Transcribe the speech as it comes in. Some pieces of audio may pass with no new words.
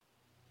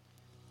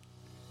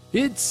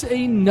It's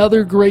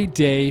another great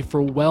day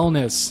for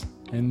wellness,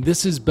 and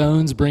this is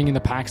Bones bringing the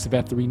Packs of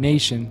F3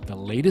 Nation the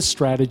latest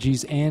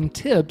strategies and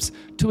tips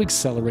to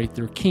accelerate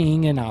their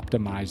king and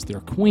optimize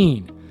their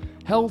queen.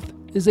 Health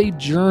is a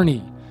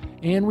journey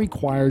and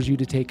requires you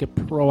to take a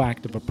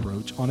proactive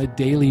approach on a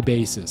daily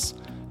basis.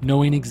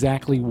 Knowing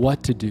exactly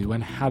what to do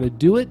and how to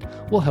do it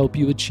will help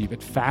you achieve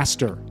it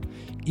faster.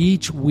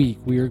 Each week,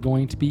 we are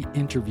going to be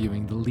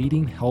interviewing the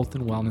leading health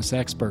and wellness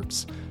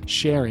experts,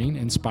 sharing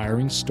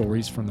inspiring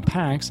stories from the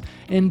packs,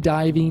 and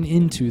diving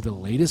into the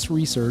latest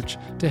research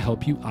to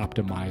help you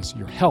optimize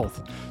your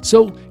health.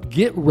 So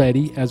get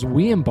ready as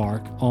we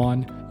embark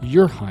on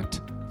your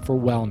hunt for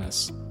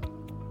wellness.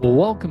 Well,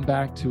 welcome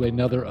back to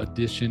another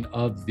edition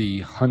of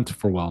the Hunt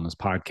for Wellness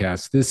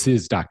podcast. This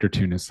is Dr.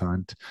 Tunis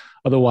Hunt,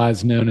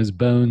 otherwise known as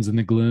Bones in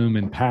the Gloom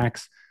and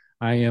Packs.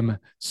 I am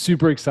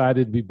super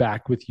excited to be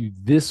back with you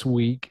this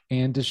week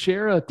and to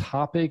share a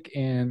topic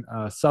and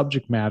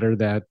subject matter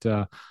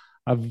that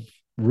I've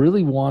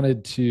really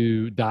wanted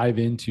to dive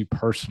into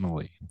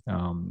personally.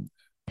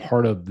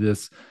 Part of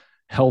this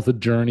health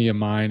journey of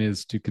mine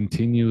is to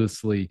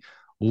continuously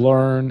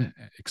learn,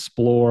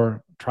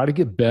 explore, try to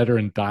get better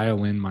and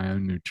dial in my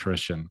own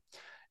nutrition.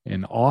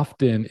 And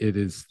often it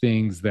is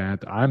things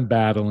that I'm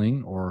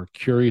battling or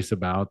curious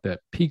about that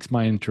piques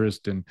my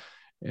interest in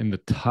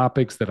the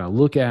topics that I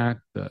look at,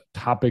 the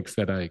topics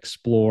that I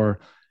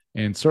explore,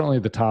 and certainly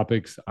the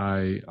topics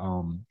I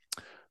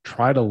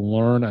try to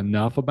learn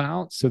enough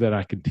about so that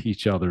I can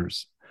teach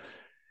others.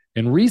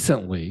 And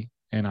recently,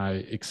 and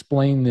I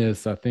explained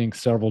this, I think,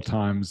 several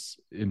times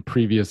in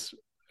previous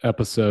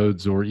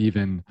episodes or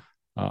even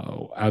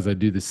as I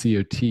do the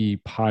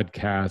COT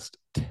podcast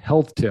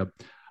health tip,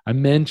 I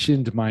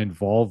mentioned my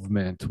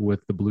involvement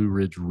with the Blue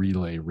Ridge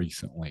Relay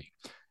recently.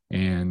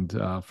 And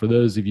for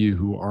those of you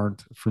who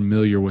aren't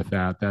familiar with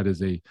that, that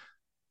is a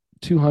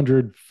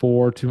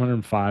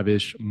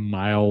 205-ish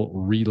mile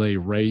relay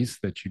race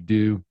that you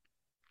do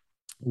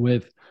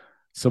with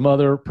some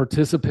other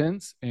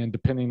participants. And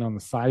depending on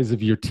the size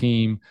of your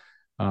team,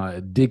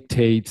 it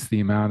dictates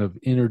the amount of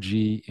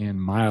energy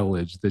and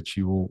mileage that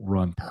you will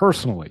run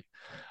personally.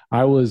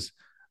 I was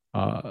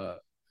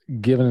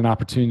given an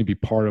opportunity to be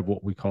part of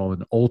what we call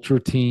an ultra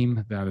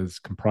team that is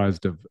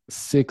comprised of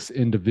 6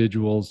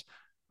 individuals,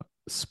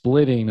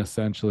 splitting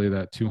essentially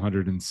that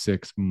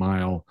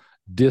 206-mile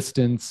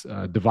distance,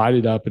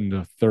 divided up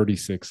into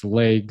 36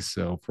 legs.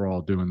 So if we're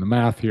all doing the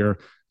math here,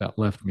 that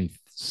left me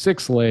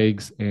 6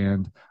 legs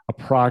and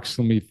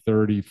approximately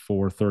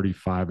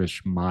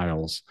 35-ish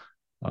miles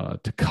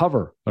to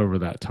cover over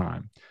that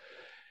time.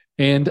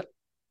 And,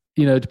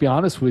 to be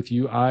honest with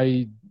you,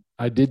 I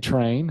did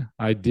train.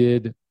 I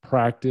did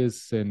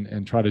practice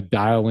and try to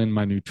dial in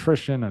my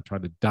nutrition. I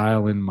tried to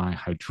dial in my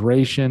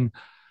hydration.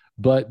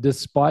 But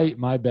despite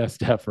my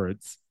best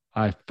efforts,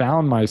 I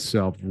found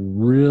myself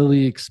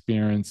really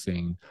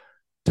experiencing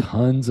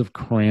tons of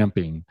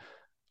cramping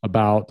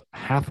about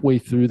halfway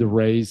through the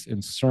race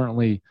and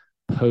certainly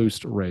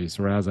post-race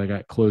or as I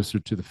got closer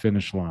to the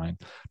finish line,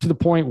 to the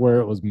point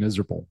where it was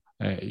miserable.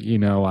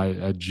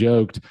 I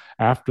joked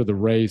after the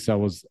race, I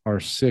was our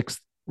 6th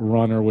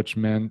runner, which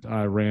meant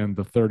I ran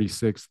the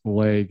 36th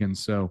leg. And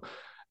so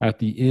at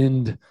the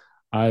end,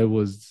 I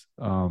was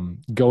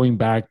going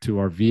back to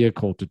our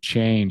vehicle to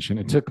change, and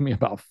it took me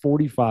about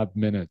 45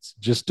 minutes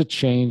just to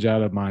change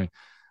out of my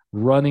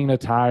running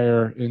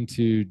attire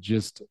into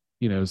just,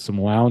 some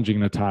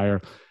lounging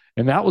attire.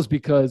 And that was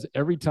because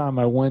every time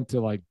I went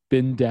to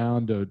bend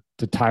down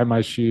to tie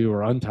my shoe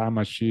or untie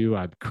my shoe,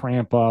 I'd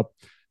cramp up.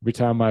 Every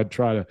time I'd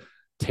try to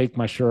take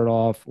my shirt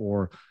off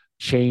or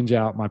change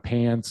out my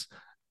pants,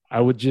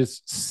 I would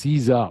just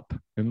seize up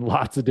in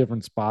lots of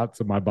different spots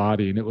of my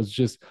body. And it was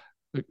just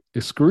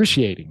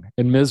excruciating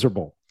and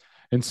miserable.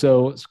 And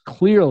so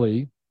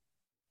clearly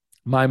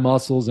my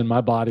muscles and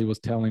my body was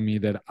telling me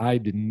that I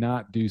did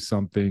not do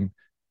something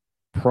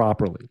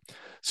properly.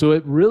 So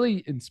it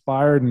really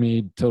inspired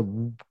me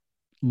to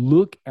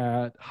look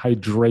at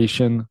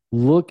hydration,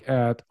 look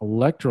at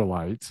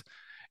electrolytes,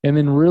 and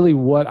then really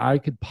what I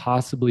could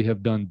possibly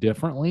have done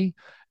differently.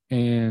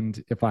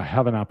 And if I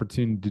have an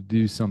opportunity to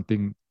do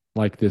something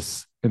like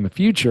this in the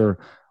future,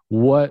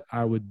 what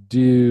I would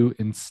do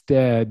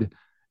instead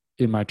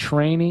in my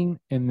training,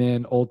 and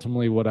then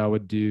ultimately what I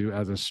would do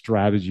as a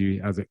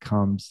strategy as it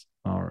comes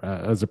or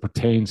as it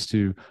pertains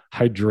to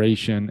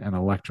hydration and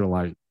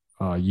electrolyte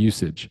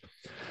usage.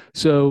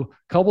 So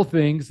a couple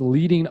things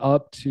leading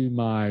up to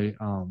my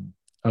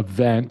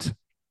event,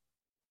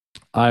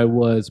 I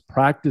was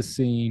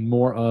practicing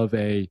more of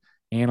a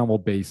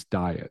animal-based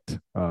diet,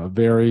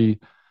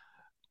 very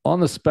on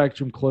the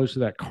spectrum close to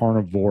that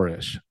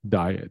carnivore-ish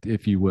diet,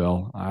 if you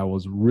will. I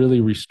was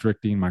really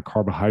restricting my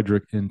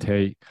carbohydrate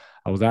intake.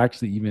 I was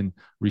actually even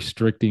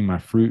restricting my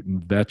fruit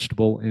and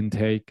vegetable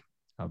intake,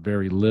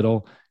 very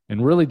little,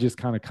 and really just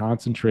kind of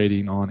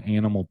concentrating on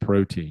animal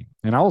protein.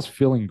 And I was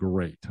feeling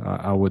great.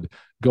 I would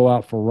go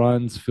out for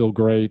runs, feel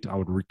great. I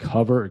would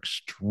recover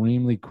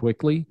extremely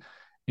quickly,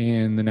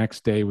 and the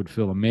next day would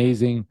feel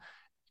amazing.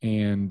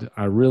 and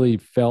I really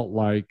felt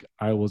like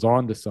I was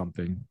onto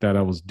something, that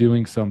I was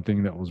doing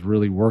something that was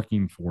really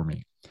working for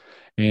me.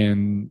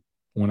 And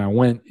when I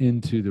went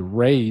into the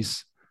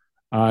race,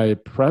 I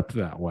prepped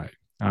that way.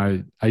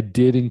 I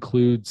did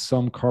include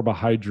some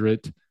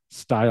carbohydrate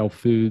style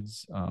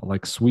foods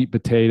like sweet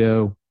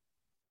potato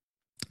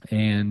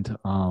and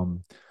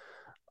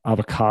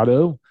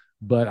avocado.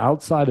 But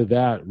outside of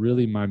that,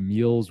 really my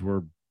meals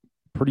were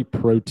pretty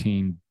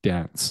protein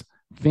dense,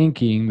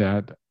 thinking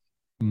that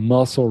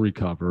muscle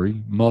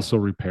recovery, muscle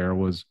repair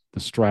was the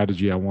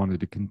strategy I wanted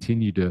to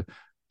continue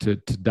to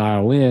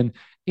dial in.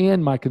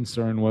 And my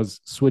concern was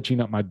switching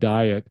up my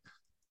diet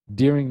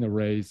during the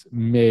race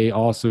may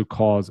also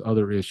cause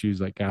other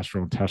issues like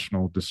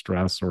gastrointestinal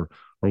distress or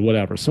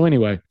whatever. So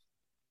anyway,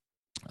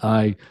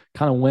 I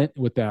kind of went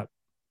with that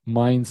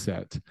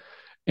mindset.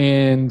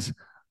 And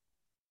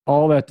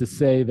all that to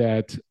say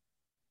that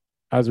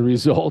as a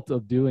result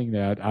of doing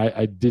that,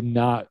 I did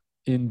not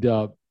end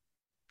up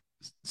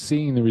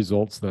seeing the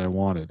results that I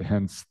wanted,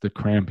 hence the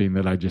cramping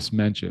that I just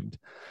mentioned.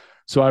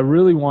 So I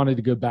really wanted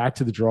to go back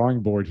to the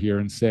drawing board here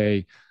and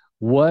say,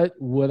 what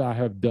would I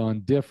have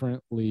done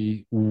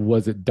differently?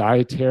 Was it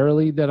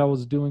dietarily that I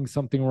was doing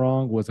something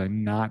wrong? Was I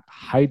not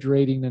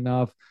hydrating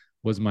enough?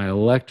 Was my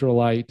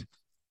electrolyte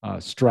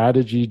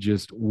strategy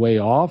just way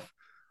off?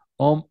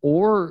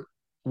 Or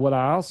what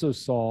I also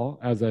saw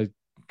as I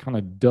kind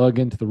of dug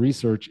into the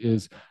research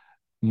is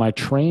my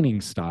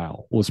training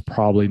style was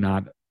probably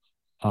not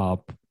uh,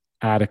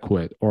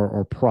 adequate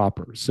or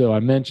proper. So I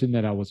mentioned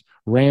that I was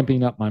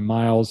ramping up my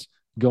miles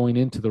going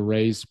into the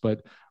race,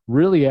 but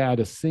really at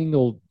a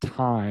single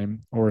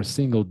time or a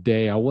single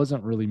day, I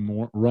wasn't really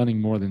running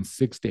more than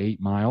 6 to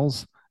 8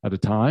 miles at a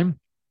time.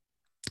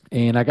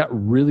 And I got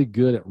really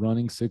good at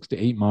running 6 to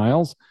 8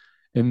 miles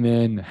and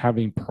then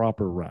having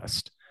proper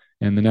rest.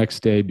 And the next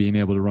day, being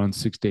able to run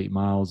 6 to 8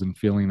 miles and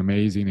feeling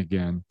amazing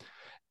again.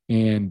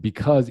 And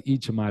because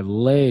each of my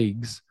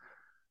legs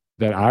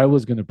that I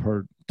was going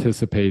to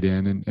participate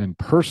in and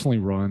personally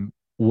run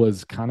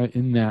was kind of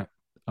in that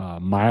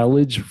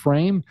mileage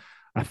frame,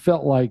 I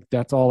felt like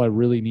that's all I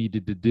really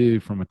needed to do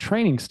from a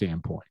training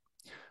standpoint.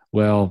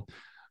 Well,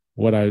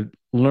 what I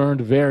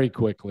learned very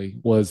quickly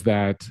was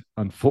that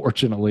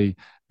unfortunately,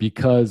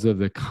 because of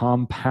the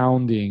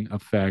compounding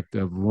effect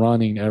of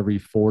running every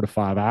 4 to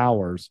 5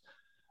 hours,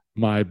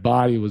 my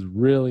body was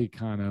really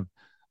kind of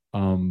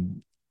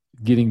um,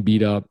 getting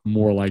beat up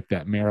more like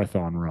that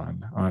marathon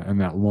run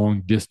and that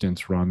long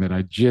distance run that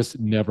I just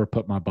never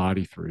put my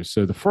body through.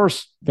 So the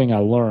first thing I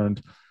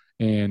learned,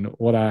 and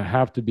what I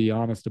have to be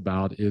honest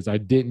about, is I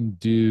didn't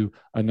do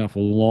enough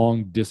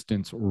long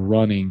distance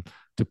running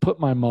to put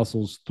my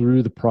muscles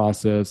through the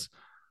process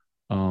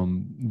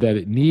that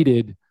it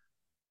needed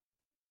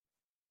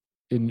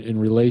in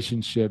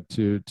relationship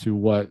to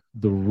what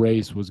the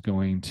race was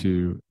going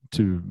to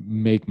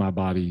make my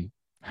body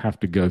have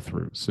to go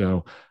through.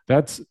 So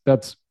that's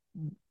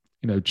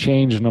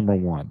change number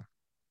one.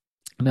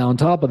 Now, on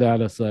top of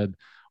that, I said,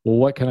 well,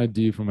 what can I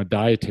do from a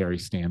dietary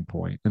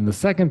standpoint? And the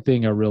second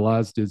thing I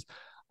realized is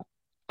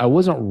I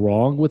wasn't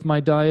wrong with my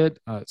diet.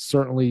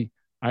 Certainly,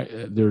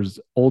 there's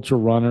ultra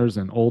runners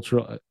and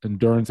ultra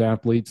endurance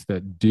athletes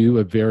that do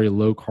a very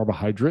low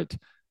carbohydrate.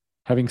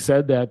 Having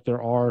said that,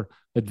 there are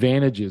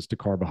advantages to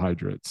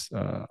carbohydrates.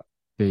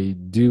 They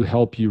do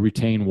help you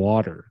retain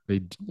water.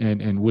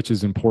 And which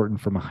is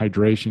important from a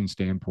hydration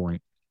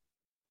standpoint.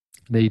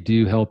 They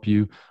do help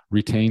you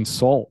retain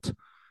salt,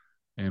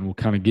 and we'll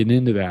kind of get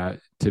into that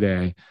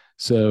today.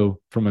 So,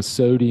 from a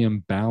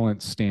sodium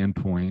balance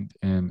standpoint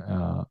and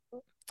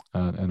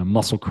a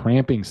muscle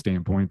cramping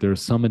standpoint,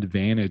 there's some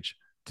advantage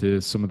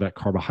to some of that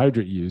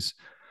carbohydrate use.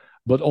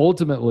 But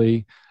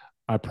ultimately,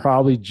 I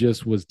probably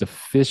just was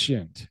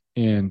deficient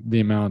in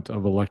the amount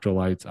of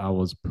electrolytes I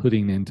was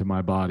putting into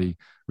my body,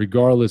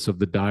 regardless of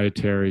the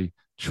dietary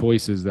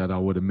choices that I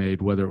would have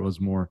made, whether it was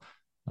more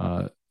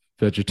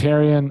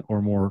vegetarian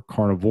or more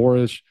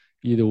carnivorish.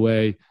 Either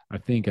way, I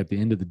think at the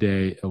end of the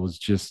day, it was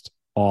just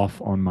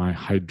off on my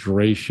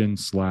hydration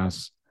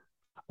slash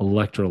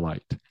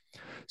electrolyte.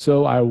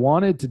 So I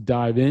wanted to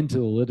dive into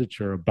the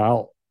literature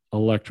about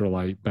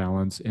electrolyte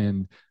balance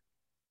and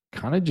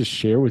kind of just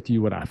share with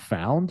you what I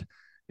found.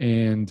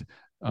 And,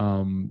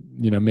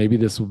 maybe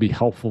this will be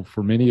helpful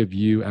for many of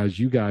you as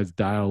you guys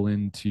dial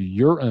into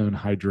your own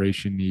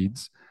hydration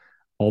needs.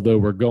 Although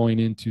we're going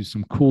into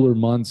some cooler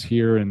months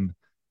here in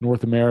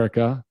North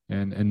America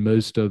and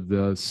most of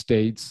the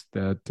states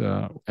that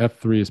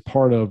F3 is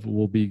part of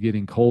will be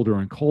getting colder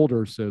and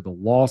colder. So the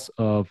loss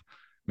of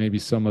maybe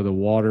some of the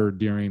water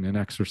during an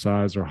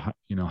exercise or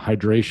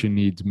hydration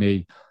needs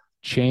may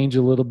change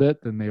a little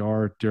bit than they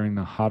are during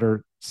the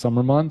hotter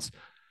summer months.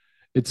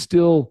 It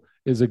still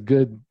is a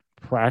good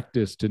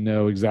practice to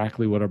know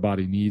exactly what our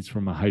body needs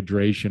from a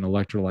hydration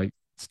electrolyte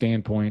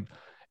standpoint.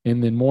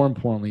 And then more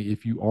importantly,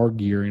 if you are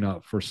gearing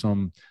up for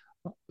some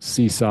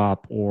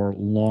CSOP or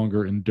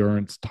longer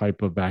endurance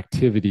type of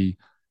activity,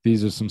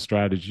 these are some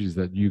strategies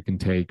that you can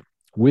take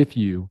with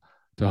you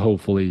to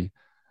hopefully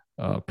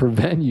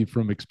prevent you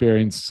from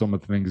experiencing some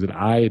of the things that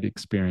I had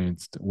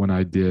experienced when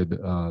I did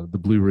the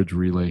Blue Ridge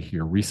Relay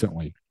here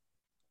recently.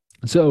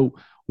 So,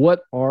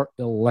 what are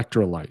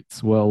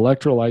electrolytes? Well,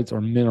 electrolytes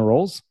are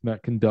minerals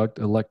that conduct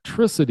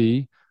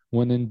electricity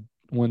when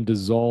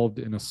dissolved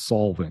in a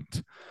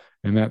solvent.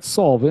 And that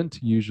solvent,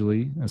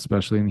 usually,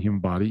 especially in the human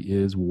body,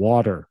 is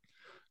water.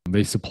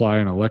 They supply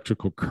an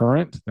electrical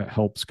current that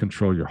helps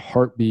control your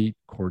heartbeat,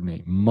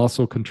 coordinate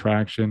muscle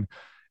contraction,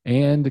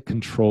 and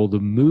control the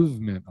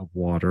movement of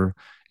water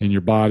in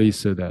your body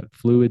so that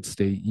fluids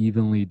stay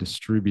evenly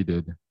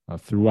distributed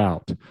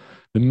throughout.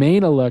 The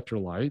main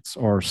electrolytes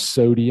are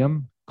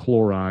sodium,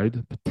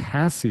 chloride,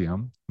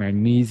 potassium,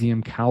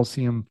 magnesium,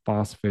 calcium,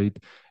 phosphate,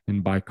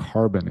 and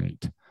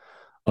bicarbonate.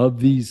 Of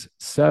these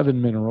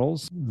 7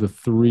 minerals, the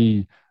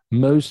 3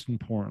 most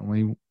important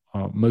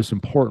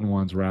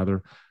ones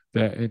rather,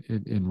 that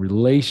in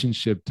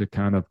relationship to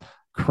kind of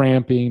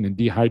cramping and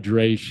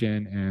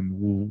dehydration and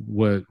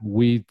what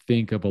we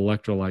think of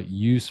electrolyte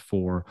use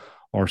for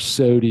are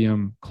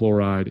sodium,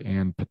 chloride,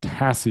 and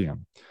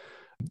potassium.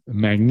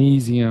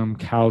 Magnesium,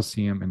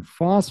 calcium, and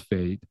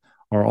phosphate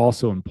are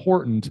also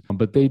important,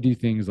 but they do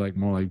things like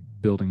more like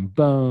building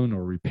bone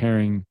or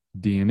repairing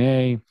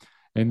DNA.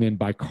 And then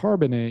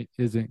bicarbonate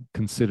isn't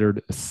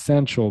considered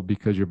essential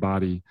because your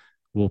body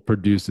will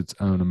produce its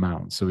own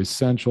amount. So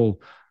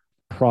essential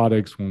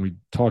products, when we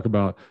talk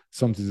about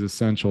something's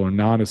essential or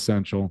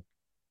non-essential,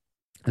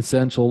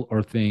 essential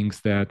are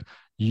things that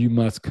you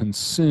must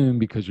consume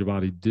because your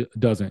body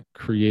doesn't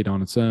create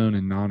on its own,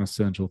 and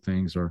non-essential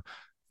things are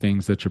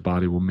things that your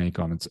body will make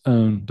on its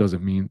own.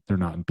 Doesn't mean they're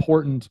not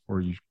important or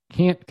you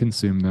can't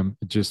consume them.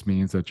 It just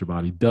means that your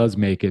body does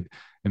make it,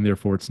 and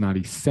therefore it's not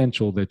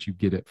essential that you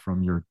get it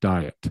from your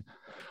diet.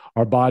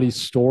 Our bodies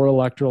store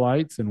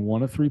electrolytes in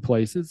one of 3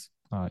 places: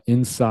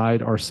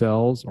 inside our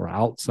cells or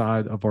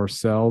outside of our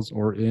cells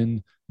or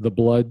in the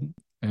blood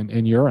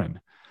and urine.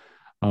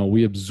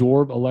 We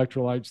absorb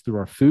electrolytes through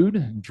our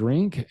food,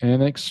 drink,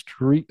 and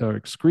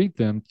excrete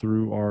them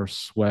through our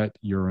sweat,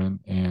 urine,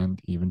 and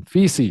even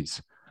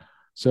feces.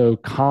 So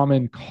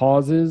common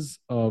causes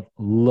of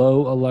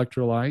low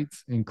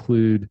electrolytes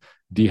include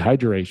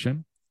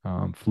dehydration,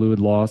 fluid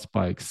loss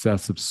by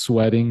excessive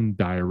sweating,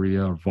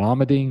 diarrhea, or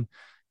vomiting,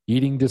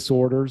 eating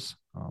disorders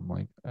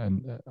like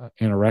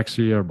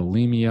anorexia or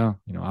bulimia,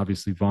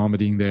 obviously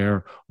vomiting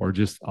there, or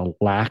just a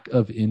lack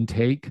of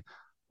intake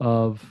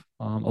of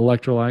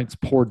electrolytes,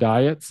 poor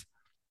diets,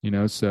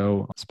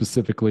 so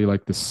specifically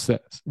like the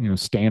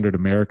standard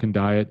American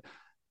diet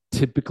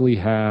typically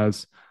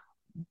has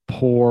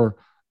poor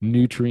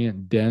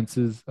nutrient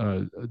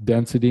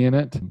density in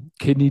it,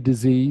 kidney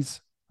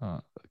disease,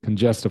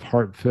 congestive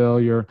heart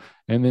failure,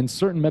 and then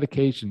certain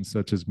medications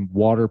such as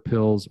water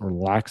pills or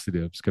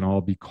laxatives can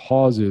all be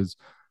causes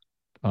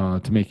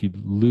to make you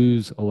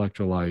lose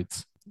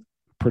electrolytes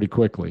pretty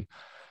quickly.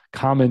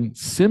 Common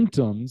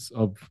symptoms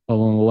of an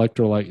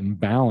electrolyte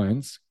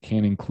imbalance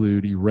can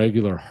include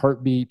irregular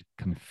heartbeat,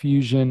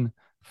 confusion,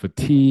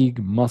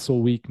 fatigue,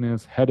 muscle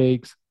weakness,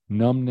 headaches,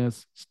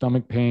 numbness,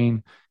 stomach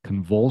pain,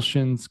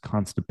 convulsions,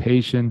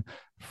 constipation,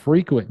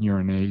 frequent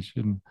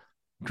urination,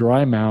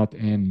 dry mouth,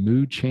 and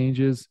mood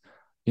changes,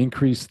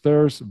 increased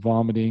thirst,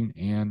 vomiting,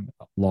 and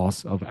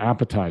loss of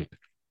appetite.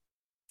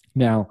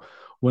 Now,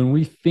 when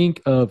we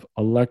think of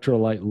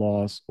electrolyte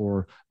loss,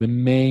 or the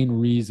main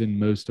reason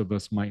most of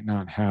us might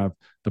not have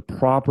the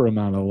proper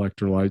amount of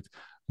electrolytes,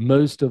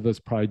 most of us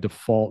probably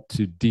default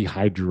to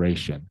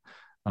dehydration,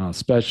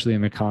 especially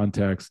in the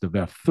context of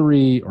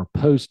F3 or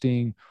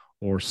posting,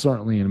 or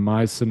certainly in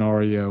my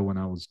scenario when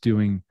I was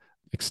doing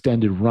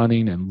extended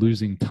running and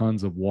losing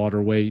tons of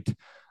water weight.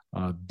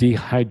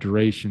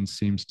 Dehydration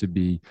seems to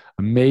be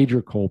a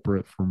major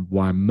culprit for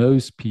why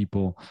most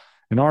people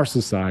in our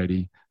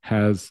society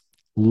has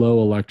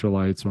low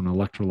electrolytes or an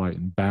electrolyte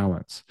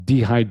imbalance.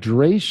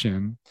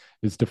 Dehydration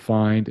is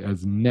defined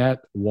as net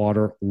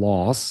water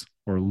loss,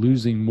 or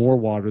losing more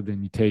water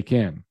than you take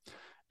in.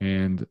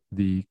 And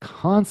the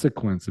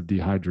consequence of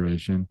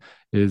dehydration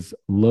is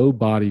low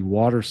body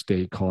water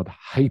state called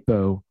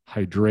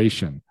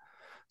hypohydration.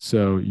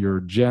 So you're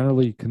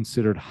generally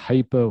considered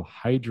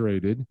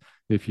hypohydrated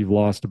if you've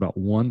lost about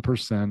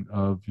 1%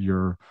 of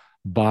your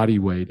body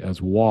weight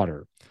as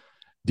water.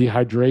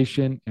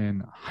 Dehydration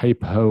and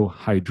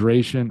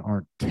hypohydration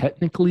aren't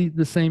technically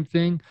the same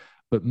thing,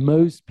 but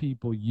most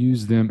people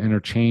use them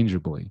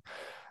interchangeably.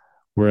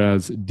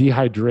 Whereas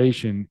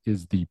dehydration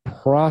is the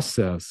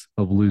process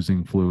of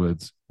losing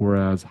fluids,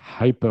 whereas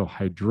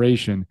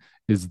hypohydration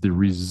is the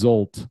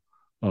result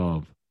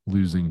of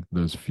losing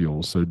those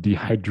fuels. So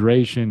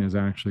dehydration is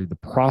actually the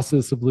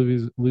process of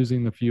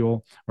losing the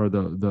fuel or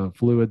the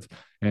fluids,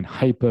 and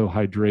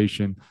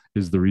hypohydration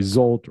is the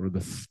result or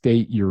the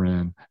state you're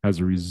in as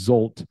a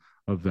result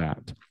of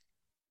that.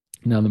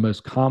 Now, the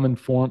most common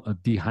form of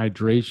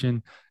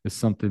dehydration is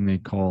something they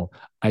call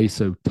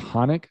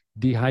isotonic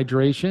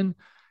dehydration,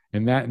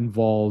 and that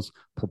involves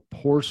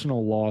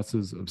proportional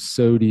losses of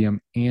sodium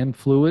and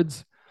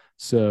fluids.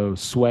 So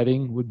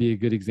sweating would be a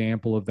good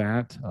example of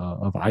that,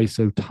 of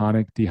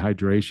isotonic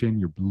dehydration.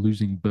 You're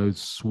losing both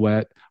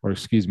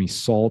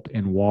salt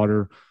and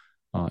water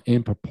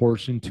in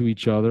proportion to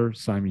each other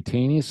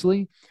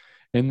simultaneously.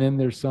 And then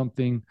there's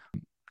something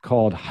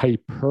called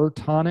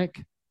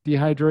hypertonic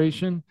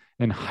dehydration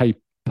and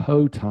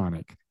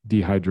hypotonic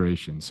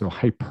dehydration. So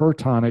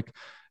hypertonic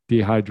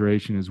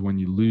dehydration is when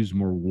you lose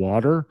more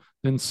water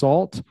than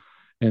salt.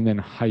 And then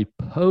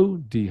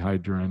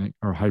hypotonic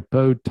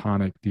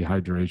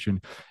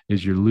dehydration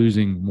is you're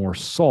losing more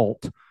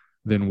salt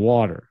than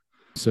water.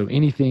 So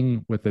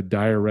anything with a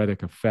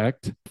diuretic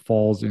effect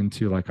falls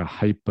into like a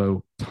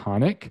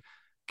hypotonic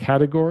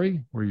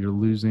category where you're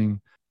losing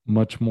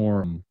much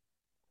more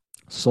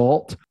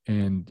salt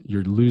and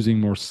you're losing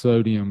more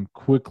sodium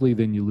quickly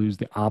than you lose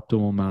the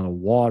optimal amount of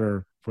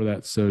water for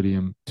that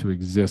sodium to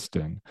exist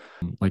in.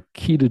 Like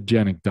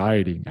ketogenic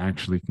dieting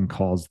actually can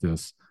cause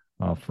this.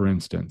 For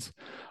instance,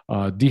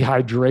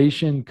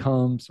 dehydration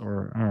comes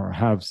or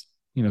has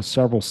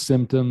several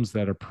symptoms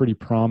that are pretty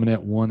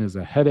prominent. One is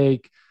a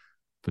headache,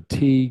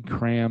 fatigue,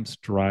 cramps,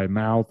 dry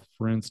mouth,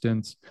 for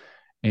instance.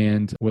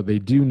 And what they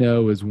do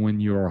know is when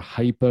you're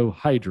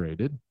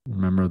hypohydrated,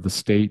 remember the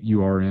state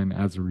you are in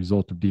as a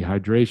result of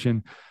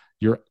dehydration,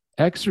 your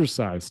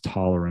exercise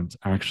tolerance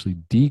actually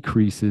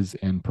decreases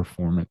and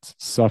performance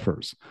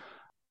suffers.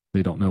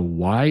 They don't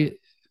know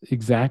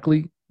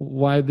exactly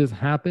why this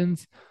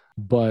happens,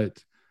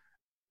 but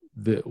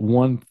the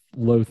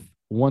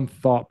one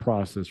thought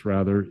process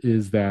rather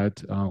is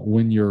that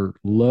when you're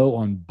low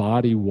on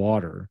body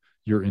water,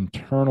 your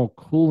internal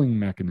cooling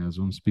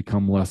mechanisms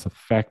become less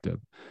effective.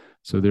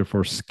 So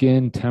therefore,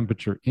 skin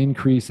temperature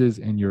increases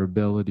and your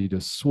ability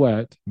to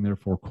sweat and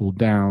therefore cool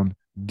down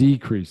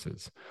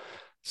decreases.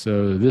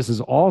 So this is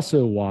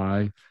also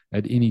why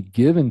at any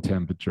given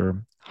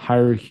temperature,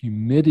 higher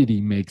humidity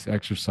makes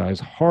exercise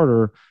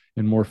harder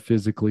and more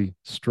physically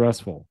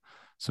stressful.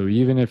 So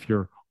even if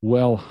you're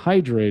well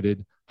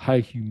hydrated, high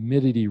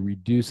humidity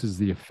reduces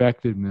the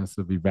effectiveness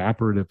of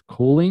evaporative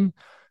cooling,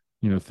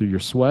 through your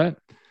sweat.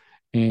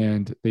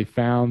 And they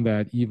found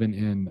that even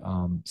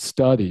in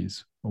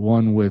studies,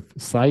 one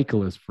with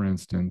cyclists, for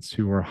instance,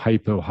 who are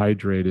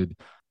hypohydrated,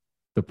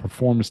 the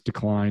performance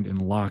declined in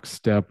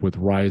lockstep with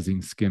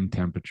rising skin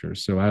temperature.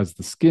 So as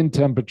the skin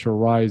temperature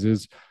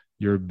rises,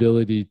 your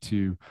ability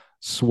to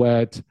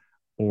sweat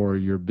or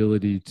your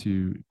ability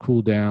to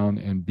cool down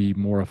and be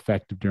more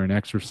effective during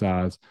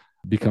exercise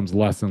becomes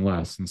less and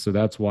less. And so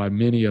that's why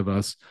many of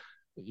us,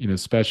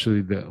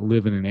 especially that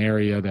live in an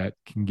area that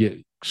can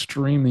get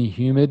extremely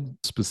humid,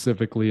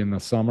 specifically in the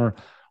summer,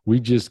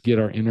 we just get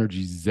our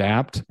energy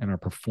zapped and our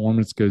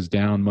performance goes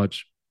down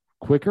much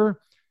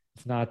quicker.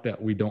 It's not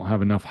that we don't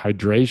have enough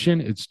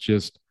hydration. It's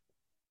just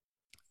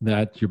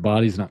that your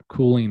body's not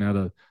cooling at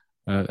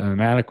an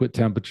adequate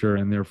temperature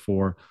and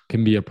therefore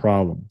can be a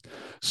problem.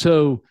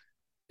 So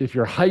if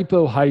you're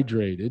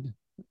hypohydrated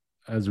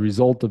as a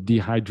result of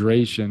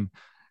dehydration,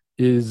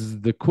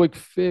 is the quick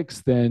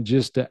fix then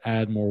just to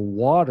add more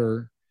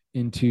water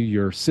into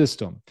your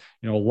system?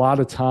 A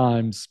lot of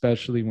times,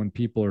 especially when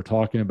people are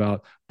talking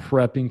about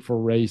prepping for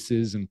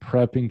races and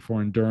prepping for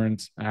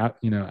endurance,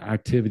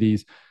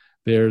 activities,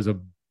 there's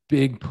a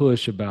big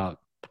push about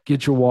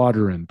get your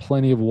water in,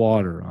 plenty of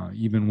water.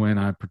 Even when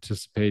I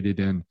participated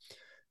in,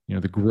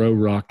 the Grow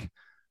Ruck,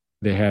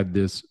 they had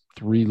this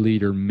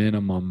 3-liter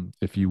minimum,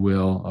 if you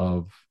will,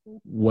 of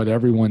what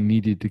everyone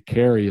needed to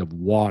carry of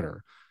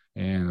water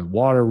and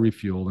water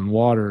refuel and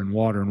water and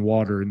water and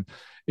water.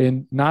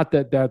 And not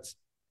that that's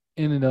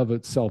in and of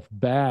itself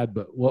bad,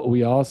 but what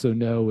we also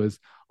know is,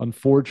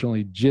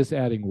 unfortunately, just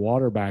adding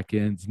water back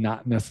in is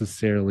not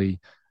necessarily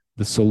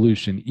the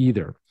solution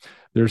either.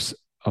 There's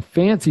a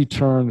fancy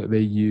term that they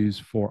use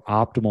for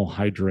optimal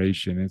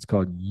hydration. It's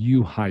called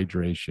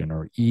euhydration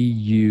or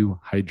EU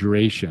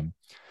hydration.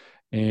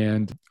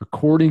 And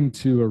according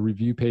to a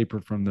review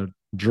paper from the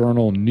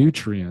journal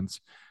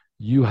Nutrients,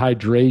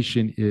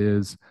 euhydration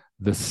is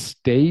the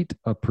state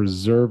of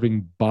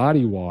preserving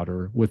body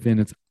water within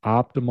its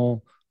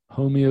optimal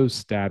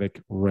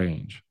homeostatic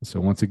range.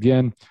 So once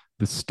again,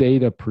 the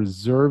state of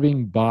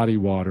preserving body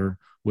water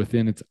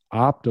within its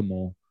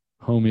optimal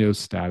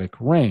homeostatic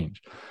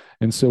range.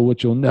 And so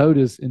what you'll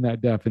notice in that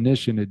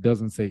definition, it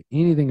doesn't say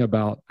anything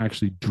about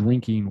actually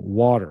drinking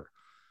water.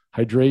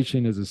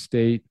 Hydration is a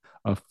state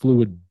of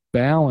fluid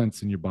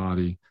balance in your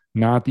body,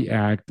 not the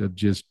act of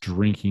just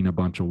drinking a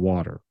bunch of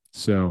water.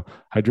 So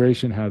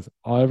hydration has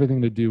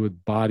everything to do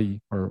with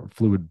body or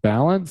fluid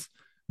balance,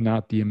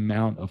 not the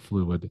amount of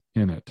fluid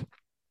in it.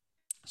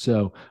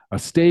 So a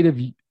state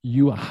of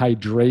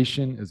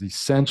euhydration is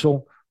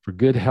essential for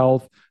good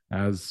health,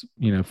 as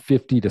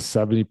 50 to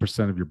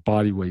 70% of your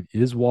body weight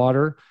is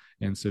water.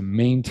 And so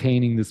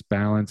maintaining this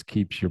balance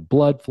keeps your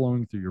blood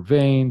flowing through your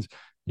veins,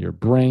 your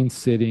brain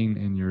sitting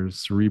in your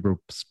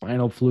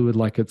cerebrospinal fluid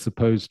like it's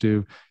supposed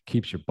to,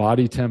 keeps your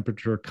body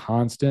temperature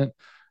constant,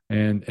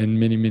 and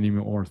many, many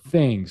more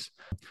things.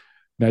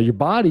 Now, your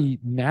body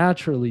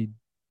naturally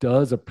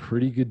does a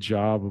pretty good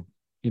job of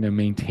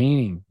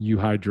maintaining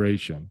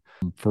euhydration.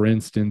 For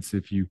instance,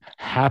 if you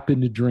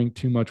happen to drink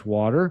too much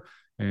water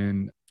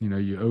and you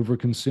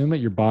overconsume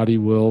it, your body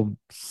will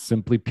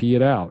simply pee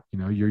it out.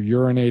 You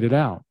urinate it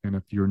out. And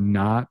if you're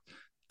not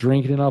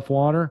drinking enough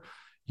water,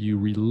 you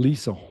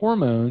release a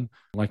hormone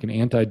like an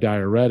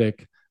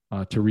antidiuretic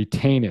to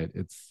retain it.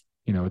 It's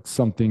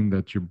something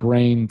that your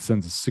brain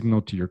sends a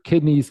signal to your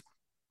kidneys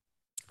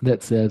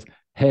that says,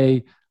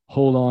 hey,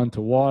 hold on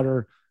to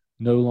water,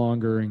 no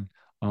longer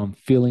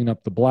filling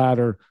up the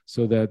bladder,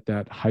 so that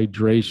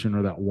hydration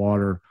or that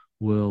water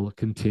will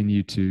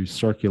continue to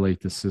circulate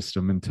the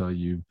system until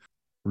you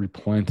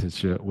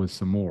replenish it with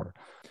some more.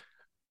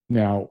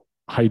 Now,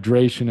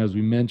 hydration, as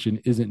we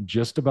mentioned, isn't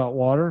just about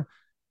water.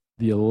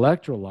 The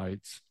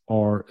electrolytes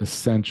are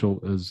essential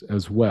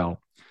as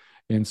well.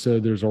 And so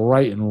there's a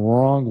right and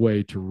wrong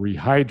way to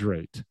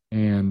rehydrate.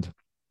 And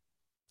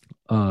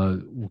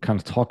we'll kind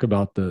of talk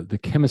about the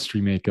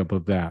chemistry makeup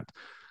of that.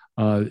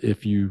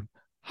 If you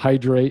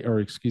hydrate, or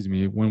excuse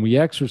me, when we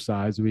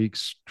exercise, we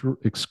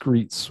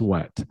excrete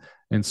sweat.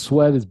 And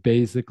sweat is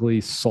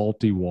basically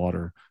salty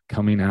water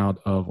coming out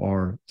of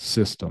our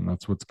system.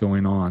 That's what's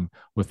going on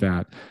with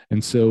that.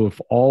 And so if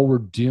all we're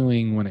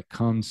doing when it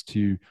comes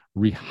to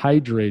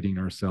rehydrating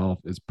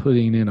ourselves is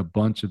putting in a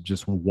bunch of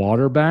just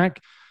water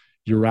back,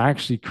 you're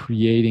actually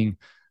creating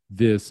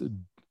this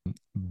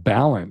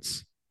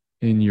balance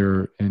in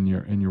your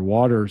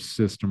water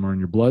system or in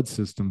your blood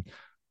system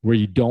where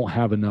you don't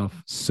have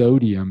enough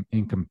sodium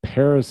in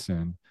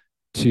comparison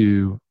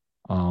to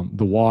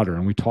the water.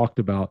 And we talked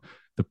about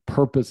the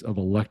purpose of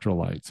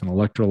electrolytes. And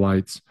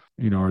electrolytes,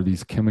 are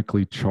these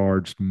chemically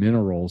charged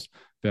minerals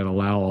that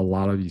allow a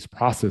lot of these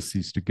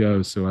processes to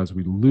go. So as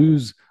we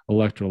lose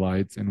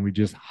electrolytes and we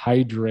just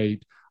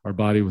hydrate our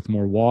body with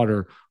more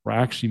water, we're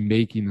actually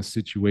making the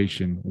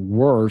situation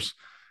worse.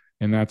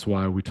 And that's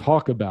why we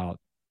talk about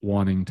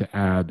wanting to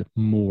add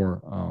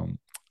more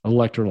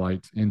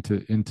electrolytes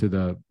into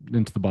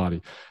the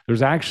body.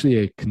 There's actually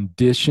a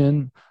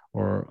condition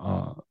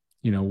or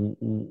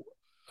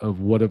of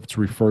what it's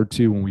referred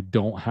to when we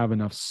don't have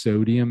enough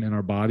sodium in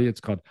our body. It's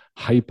called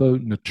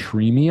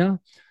hyponatremia.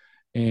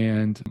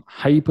 And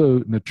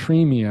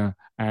hyponatremia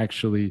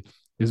actually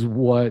is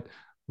what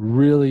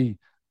really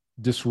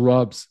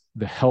disrupts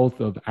the health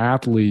of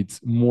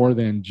athletes more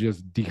than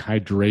just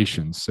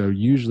dehydration. So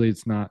usually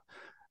it's not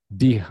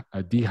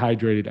a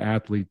dehydrated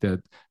athlete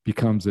that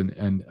becomes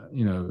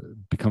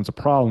becomes a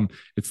problem.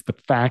 It's the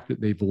fact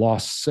that they've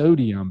lost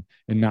sodium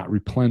and not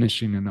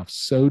replenishing enough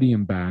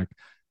sodium back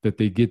that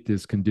they get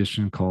this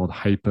condition called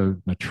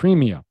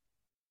hyponatremia.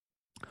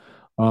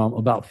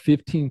 About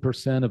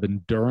 15% of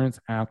endurance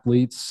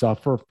athletes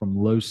suffer from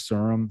low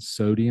serum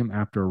sodium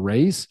after a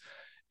race.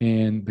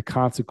 And the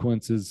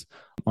consequences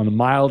on the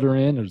milder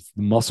end is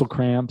muscle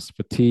cramps,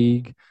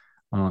 fatigue,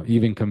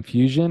 even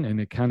confusion. And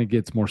it kind of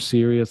gets more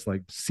serious,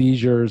 like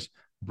seizures,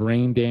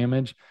 brain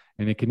damage,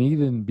 and it can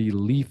even be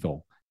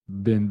lethal.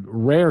 Been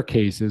rare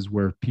cases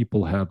where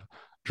people have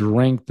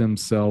drank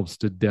themselves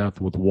to death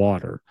with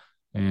water.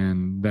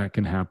 And that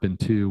can happen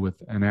too with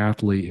an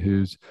athlete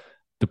who's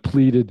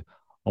depleted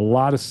a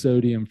lot of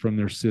sodium from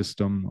their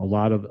system, a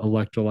lot of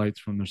electrolytes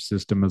from their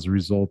system as a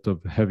result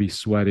of heavy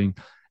sweating,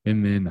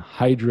 and then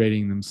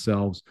hydrating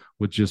themselves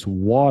with just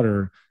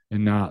water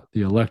and not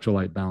the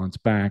electrolyte balance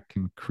back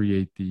can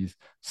create these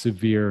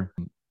severe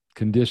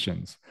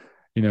conditions.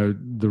 The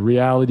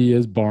reality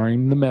is,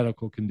 barring the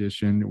medical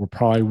condition, we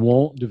probably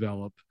won't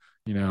develop,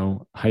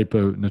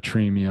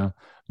 hyponatremia,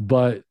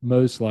 but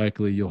most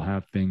likely you'll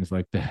have things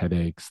like the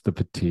headaches, the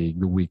fatigue,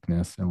 the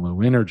weakness, and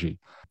low energy.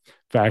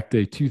 In fact,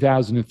 a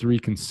 2003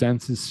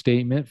 consensus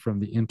statement from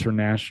the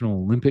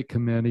International Olympic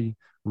Committee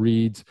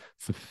reads,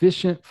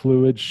 sufficient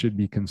fluid should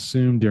be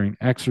consumed during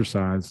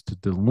exercise to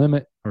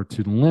limit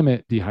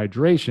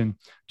dehydration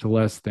to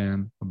less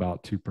than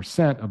about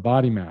 2% of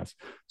body mass.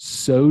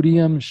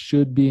 Sodium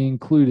should be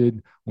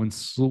included when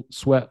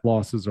sweat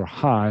losses are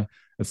high,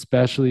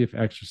 especially if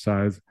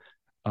exercise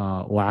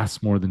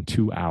lasts more than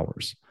 2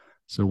 hours.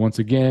 So once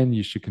again,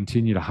 you should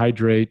continue to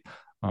hydrate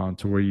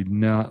to where you're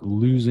not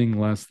losing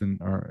less than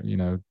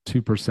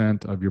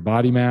 2% of your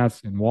body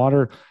mass in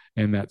water,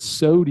 and that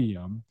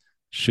sodium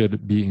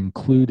should be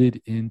included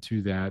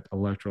into that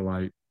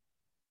electrolyte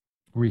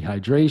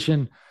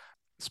rehydration,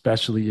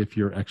 especially if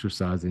you're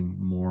exercising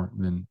more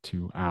than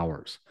 2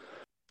 hours.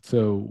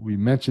 So we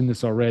mentioned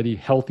this already.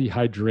 Healthy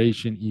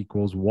hydration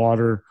equals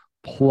water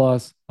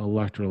plus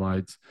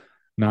electrolytes,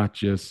 not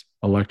just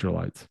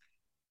electrolytes.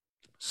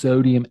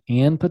 Sodium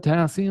and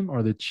potassium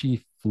are the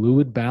chief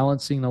fluid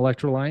balancing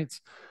electrolytes.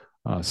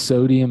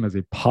 Sodium is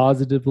a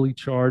positively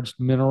charged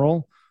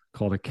mineral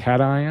called a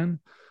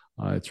cation.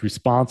 It's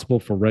responsible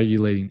for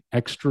regulating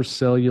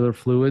extracellular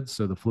fluids,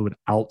 so the fluid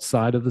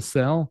outside of the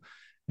cell.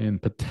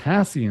 And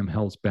potassium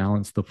helps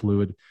balance the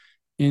fluid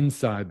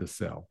inside the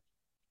cell.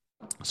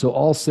 So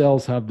all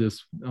cells have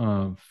this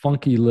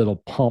funky little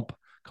pump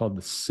called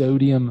the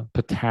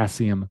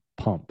sodium-potassium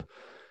pump.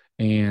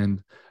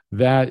 And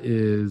that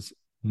is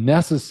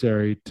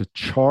necessary to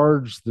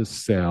charge the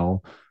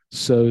cell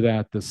so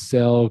that the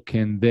cell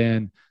can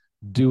then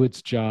do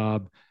its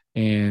job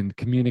and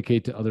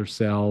communicate to other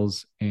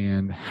cells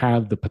and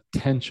have the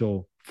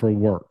potential for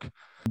work.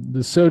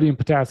 The sodium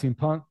potassium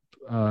pump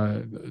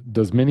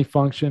does many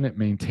function. It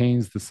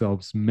maintains the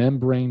cell's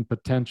membrane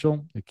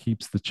potential. It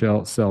keeps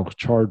the cell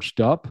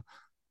charged up,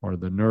 or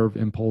the nerve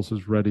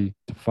impulses ready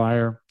to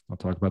fire. I'll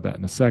talk about that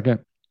in a second.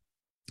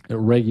 It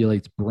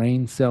regulates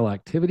brain cell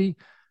activity,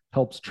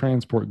 helps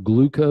transport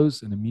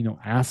glucose and amino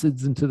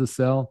acids into the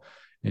cell,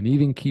 and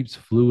even keeps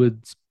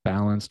fluids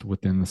balanced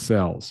within the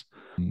cells.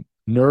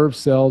 Nerve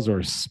cells are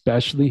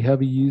especially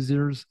heavy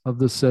users of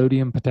the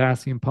sodium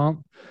potassium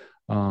pump.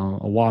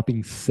 A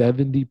whopping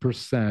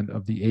 70%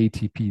 of the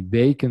ATP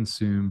they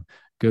consume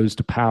goes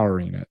to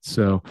powering it.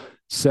 So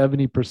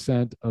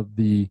 70% of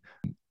the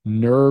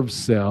nerve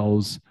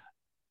cells'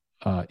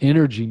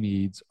 energy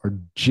needs are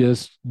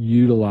just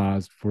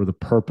utilized for the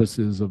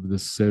purposes of the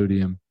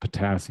sodium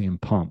potassium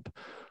pump.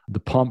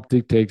 The pump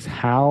dictates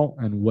how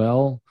and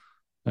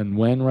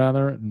when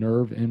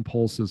nerve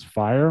impulses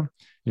fire.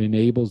 It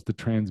enables the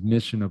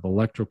transmission of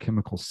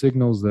electrochemical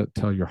signals that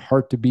tell your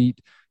heart to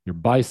beat, your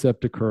bicep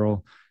to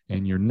curl,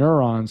 and your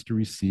neurons to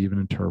receive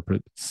and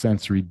interpret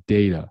sensory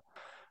data.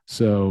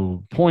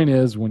 So, point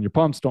is, when your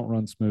pumps don't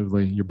run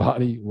smoothly, your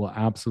body will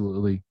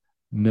absolutely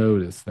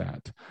notice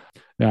that.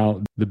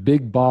 Now, the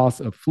big boss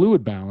of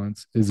fluid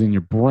balance is in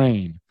your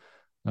brain.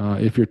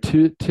 If your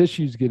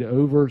tissues get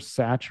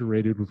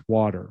oversaturated with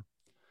water,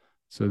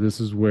 so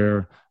this is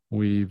where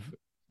we've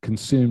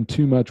consumed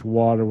too much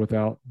water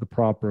without the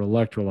proper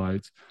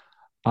electrolytes,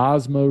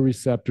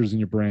 osmoreceptors in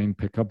your brain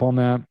pick up on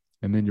that,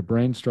 and then your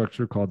brain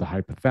structure called the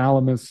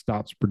hypothalamus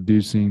stops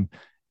producing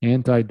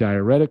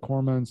antidiuretic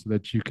hormones so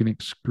that you can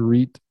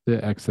excrete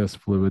the excess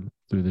fluid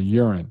through the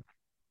urine.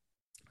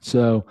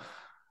 So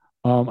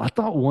I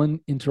thought one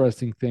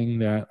interesting thing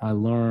that I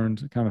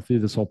learned kind of through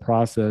this whole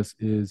process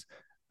is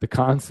the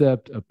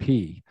concept of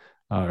pee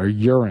or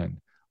urine.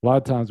 A lot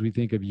of times we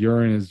think of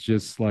urine as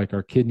just like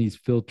our kidneys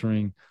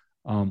filtering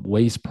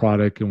waste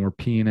product and we're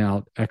peeing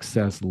out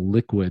excess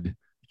liquid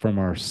from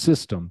our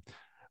system,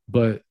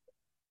 but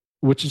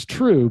which is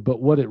true. But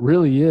what it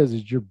really is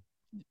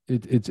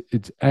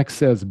it's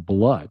excess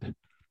blood.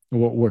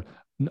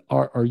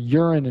 Our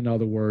urine, in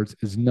other words,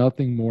 is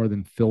nothing more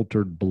than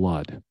filtered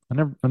blood.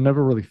 I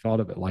never really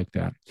thought of it like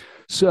that.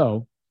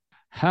 So,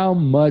 how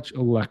much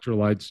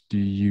electrolytes do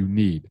you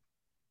need?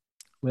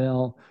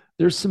 Well,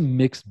 there's some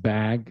mixed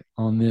bag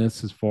on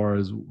this as far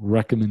as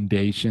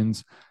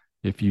recommendations.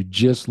 If you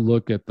just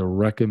look at the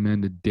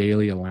recommended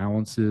daily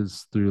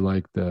allowances through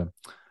like the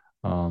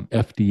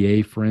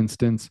FDA, for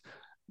instance,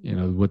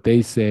 what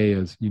they say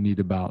is you need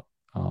about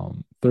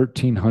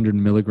 1,300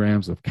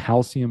 milligrams of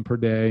calcium per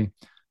day,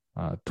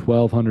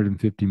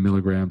 1,250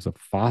 milligrams of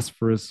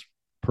phosphorus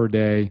per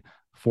day,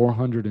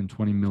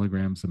 420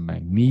 milligrams of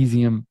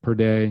magnesium per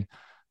day,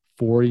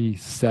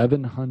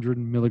 4,700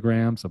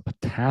 milligrams of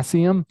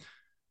potassium,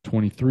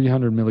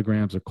 2,300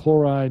 milligrams of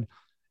chloride,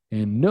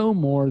 and no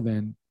more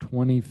than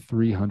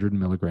 2,300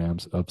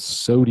 milligrams of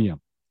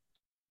sodium.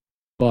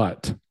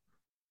 But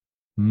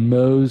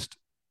most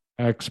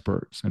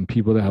experts and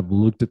people that have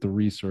looked at the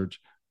research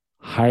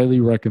highly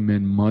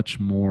recommend much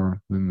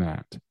more than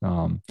that.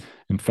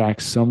 In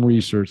fact, some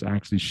research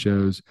actually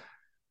shows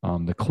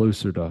the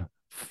closer to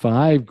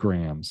 5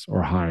 grams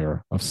or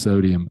higher of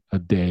sodium a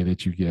day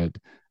that you get,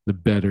 the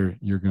better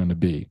you're going to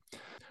be.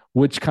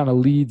 Which kind of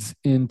leads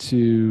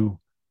into,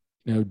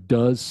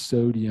 does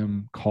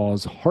sodium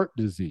cause heart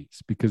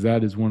disease? Because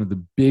that is one of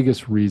the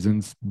biggest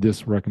reasons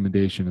this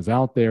recommendation is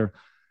out there,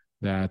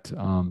 that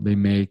they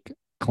make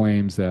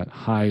claims that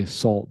high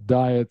salt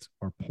diets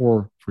are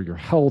poor for your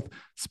health,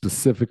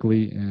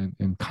 specifically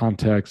in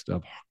context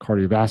of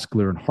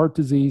cardiovascular and heart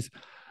disease.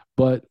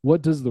 But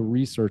what does the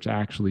research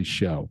actually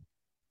show?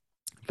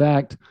 In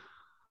fact,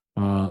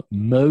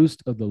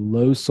 most of the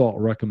low salt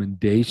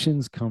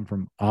recommendations come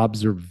from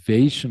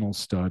observational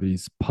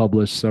studies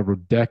published several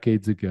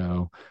decades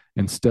ago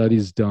and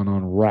studies done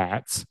on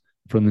rats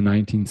from the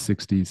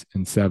 1960s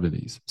and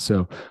 70s.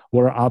 So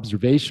what are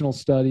observational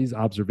studies?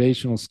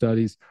 Observational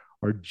studies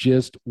are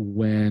just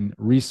when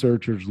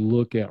researchers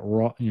look at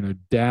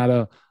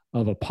data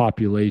of a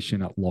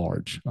population at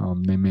large.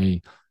 They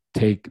may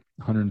take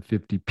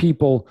 150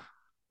 people,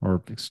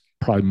 or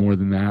probably more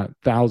than that,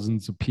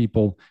 thousands of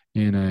people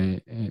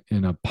in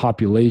a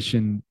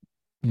population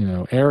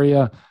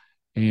area,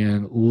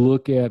 and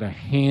look at a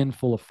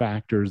handful of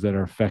factors that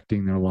are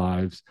affecting their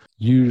lives,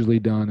 usually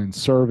done in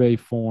survey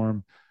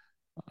form,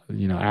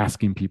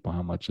 asking people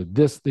how much of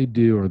this they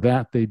do or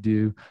that they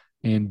do.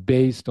 And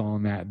based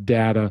on that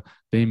data,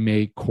 they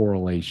make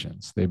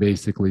correlations. They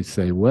basically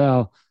say,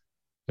 well,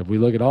 if we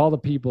look at all the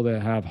people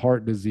that have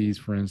heart disease,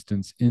 for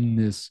instance, in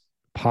this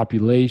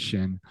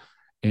population,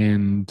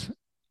 and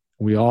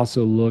we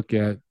also look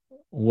at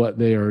what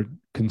they are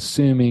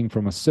consuming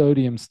from a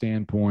sodium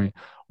standpoint,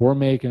 we're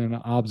making an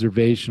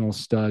observational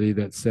study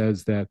that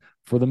says that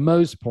for the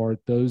most part,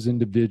 those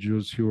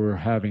individuals who are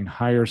having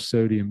higher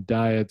sodium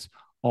diets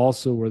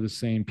also were the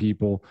same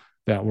people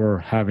that were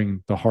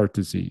having the heart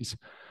disease.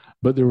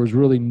 But there was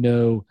really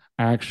no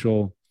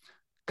actual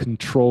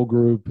control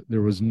group.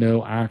 There was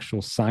no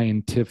actual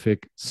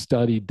scientific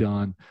study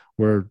done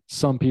where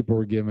some people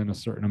were given a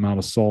certain amount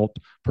of salt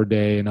per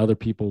day and other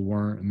people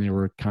weren't, and they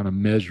were kind of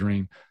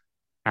measuring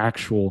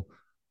actual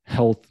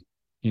health,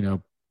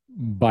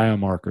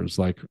 biomarkers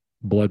like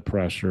blood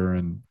pressure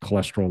and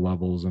cholesterol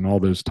levels and all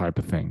those type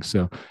of things.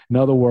 So in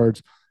other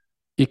words,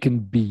 it can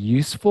be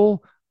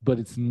useful, but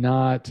it's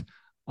not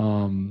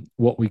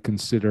what we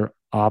consider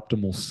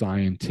optimal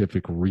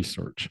scientific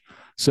research.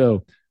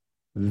 So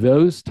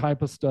those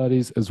type of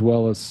studies, as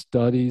well as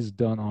studies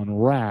done on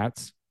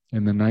rats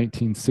in the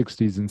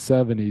 1960s and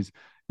 70s,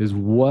 is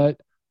what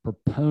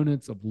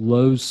proponents of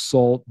low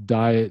salt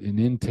diet and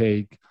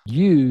intake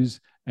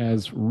use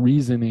as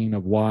reasoning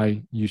of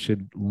why you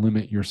should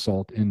limit your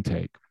salt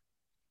intake,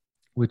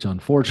 which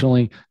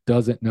unfortunately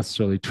doesn't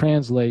necessarily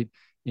translate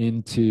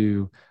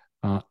into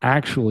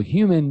actual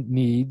human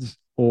needs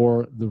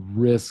or the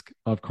risk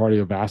of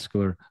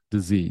cardiovascular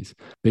disease.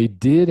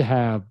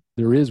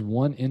 There is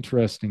one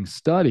interesting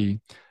study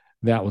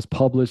that was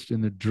published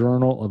in the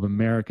Journal of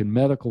American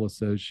Medical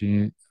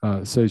Association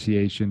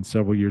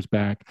several years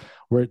back,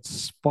 where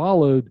it's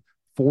followed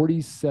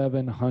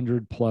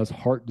 4,700 plus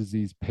heart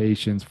disease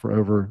patients for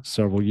over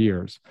several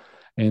years.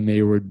 And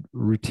they would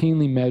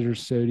routinely measure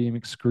sodium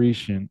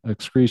excretion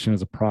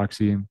as a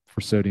proxy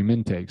for sodium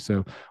intake.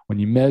 So when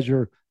you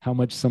measure how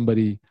much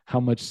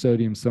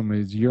sodium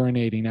somebody is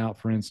urinating out,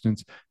 for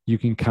instance, you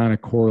can kind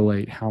of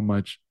correlate how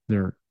much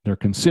they're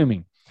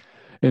consuming.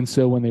 And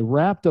so when they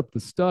wrapped up the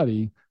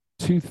study,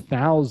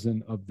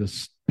 2,000 of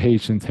the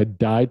patients had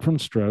died from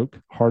stroke,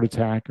 heart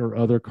attack, or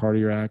other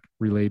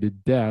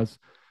cardiac-related deaths.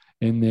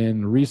 And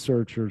then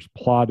researchers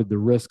plotted the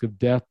risk of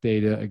death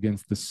data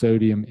against the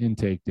sodium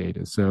intake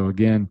data. So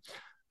again,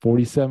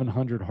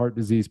 4,700 heart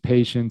disease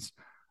patients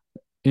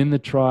in the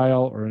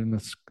trial or in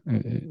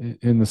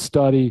the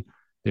study.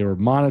 They were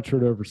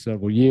monitored over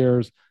several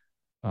years.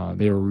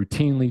 They were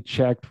routinely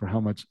checked for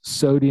how much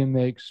sodium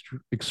they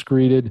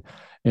excreted.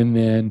 And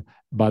then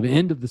by the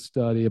end of the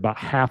study, about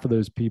half of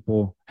those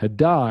people had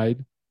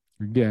died.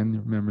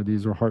 Again, remember,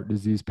 these are heart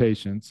disease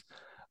patients,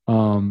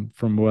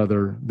 from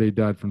whether they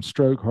died from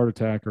stroke, heart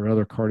attack, or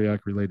other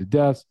cardiac-related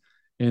deaths.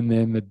 And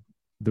then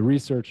the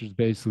researchers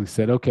basically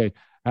said, okay,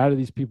 out of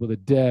these people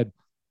that died,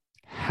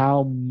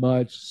 how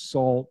much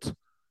salt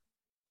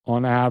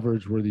on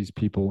average were these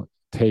people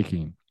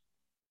taking?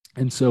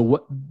 And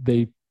so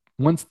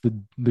once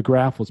the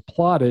graph was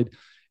plotted,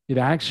 it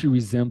actually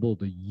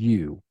resembled a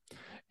U.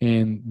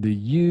 And the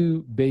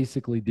U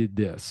basically did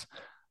this.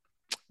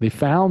 They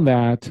found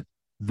that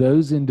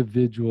those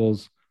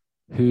individuals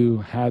who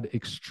had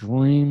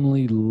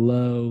extremely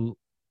low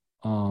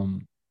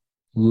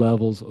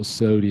levels of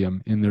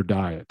sodium in their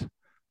diet,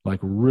 like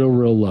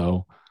real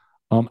low,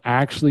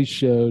 actually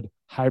showed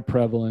high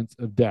prevalence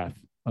of death,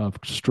 of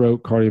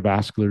stroke,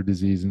 cardiovascular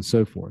disease, and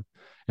so forth.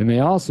 And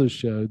they also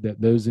showed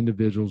that those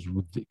individuals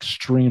with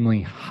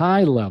extremely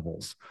high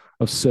levels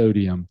of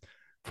sodium,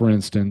 for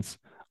instance,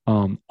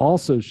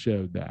 also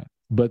showed that,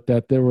 but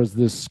that there was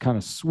this kind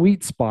of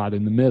sweet spot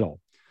in the middle.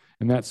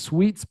 And that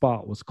sweet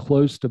spot was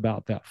close to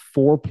about that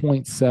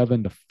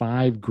 4.7 to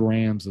 5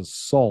 grams of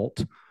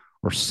salt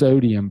or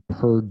sodium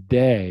per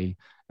day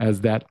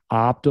as that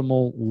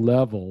optimal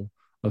level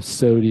of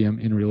sodium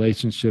in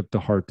relationship to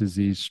heart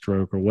disease,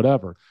 stroke, or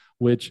whatever,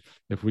 which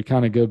if we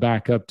kind of go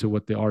back up to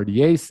what the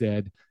RDA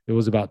said, it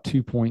was about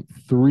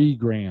 2.3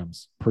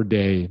 grams per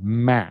day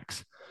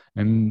max.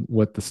 And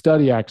what the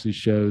study actually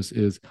shows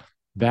is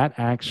that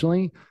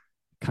actually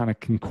kind of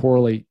can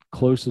correlate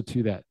closer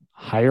to that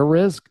higher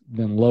risk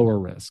than lower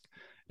risk,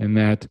 and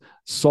that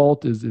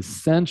salt is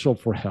essential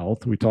for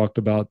health. We talked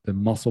about the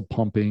muscle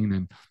pumping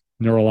and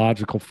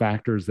neurological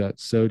factors that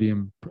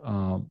sodium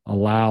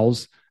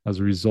allows as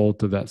a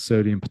result of that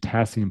sodium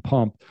potassium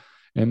pump,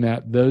 and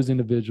that those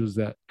individuals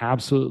that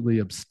absolutely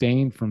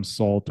abstain from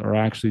salt are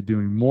actually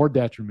doing more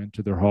detriment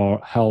to their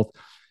health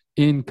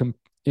in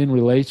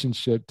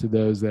relationship to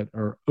those that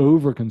are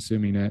over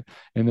consuming it,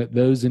 and that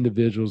those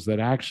individuals that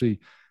actually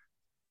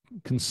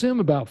consume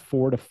about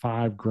 4 to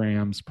 5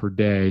 grams per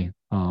day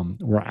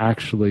were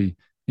actually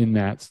in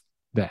that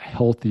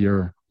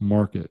healthier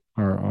market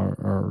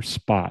or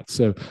spot.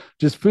 So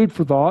just food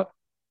for thought.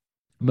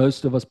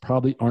 Most of us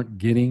probably aren't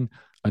getting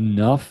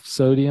enough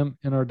sodium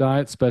in our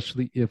diet,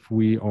 especially if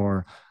we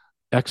are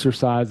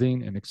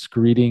exercising and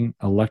excreting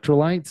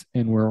electrolytes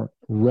and we're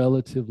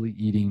relatively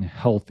eating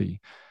healthy.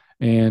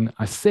 And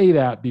I say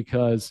that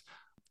because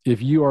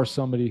if you are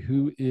somebody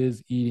who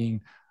is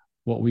eating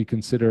what we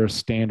consider a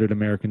standard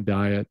American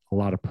diet, a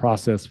lot of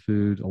processed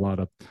food, a lot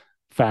of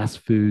fast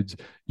foods,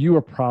 you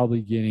are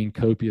probably getting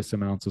copious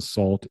amounts of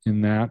salt in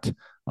that,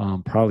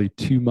 probably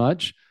too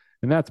much.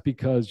 And that's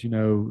because,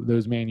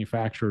 those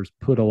manufacturers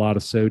put a lot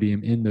of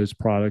sodium in those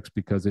products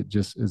because it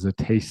just is a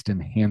taste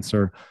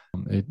enhancer.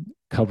 It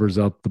covers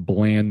up the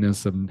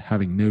blandness of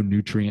having no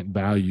nutrient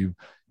value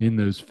in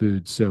those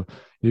foods. So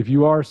if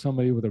you are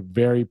somebody with a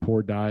very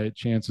poor diet,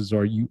 chances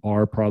are you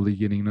are probably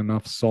getting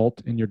enough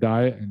salt in your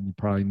diet, and you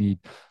probably need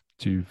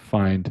to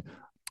find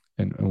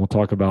and we'll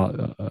talk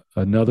about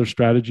another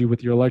strategy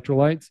with your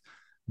electrolytes.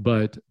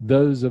 But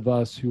those of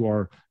us who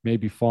are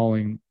maybe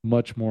following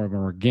much more of an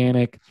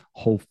organic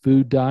whole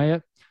food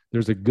diet,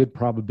 there's a good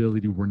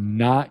probability we're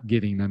not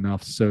getting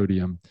enough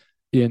sodium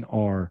in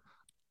our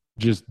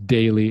just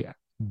daily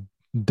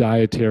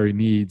dietary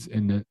needs,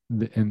 and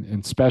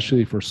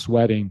especially for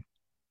sweating,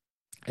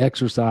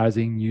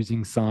 exercising,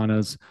 using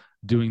saunas,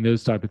 doing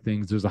those type of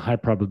things. There's a high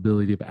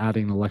probability of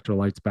adding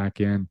electrolytes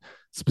back in,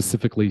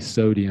 specifically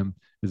sodium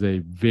is a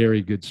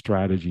very good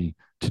strategy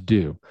to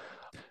do.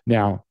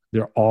 Now,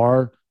 there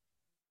are,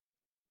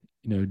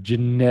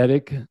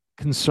 genetic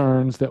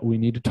concerns that we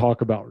need to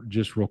talk about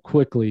just real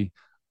quickly.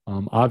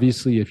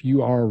 Obviously, if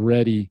you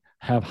already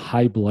have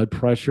high blood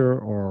pressure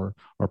or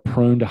are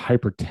prone to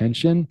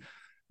hypertension,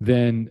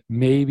 then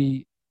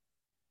maybe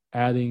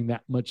adding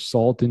that much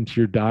salt into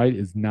your diet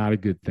is not a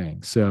good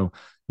thing. So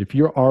if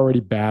you're already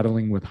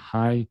battling with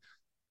high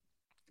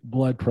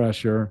blood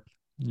pressure,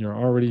 you're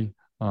already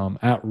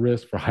at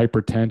risk for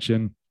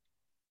hypertension,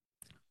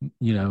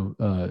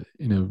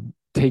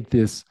 take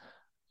this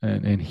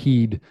and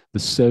heed the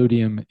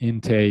sodium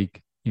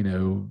intake,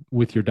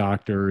 with your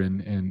doctor,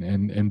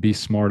 and be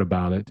smart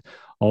about it.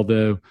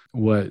 Although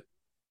what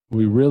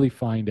we really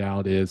find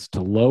out is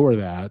to lower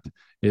that,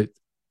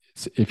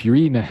 if you're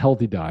eating a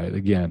healthy diet,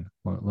 again,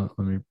 let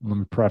me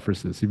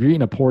preface this. If you're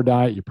eating a poor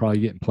diet, you're probably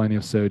getting plenty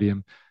of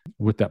sodium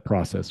with that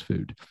processed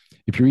food.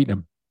 If you're eating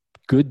a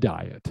good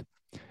diet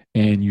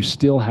and you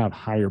still have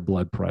higher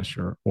blood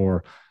pressure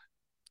or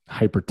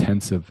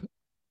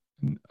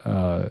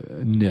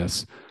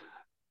hypertensiveness,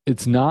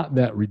 it's not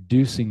that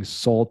reducing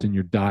salt in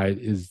your diet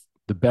is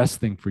the best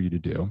thing for you to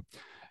do.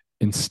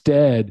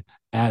 Instead,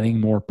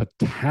 adding more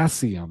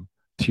potassium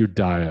to your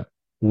diet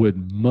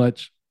would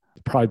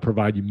probably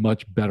provide you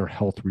much better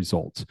health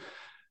results.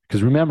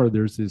 Because remember,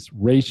 there's this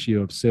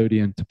ratio of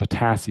sodium to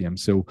potassium.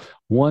 So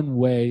one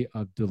way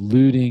of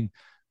diluting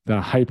the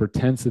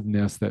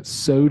hypertensiveness that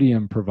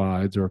sodium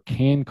provides or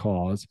can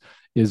cause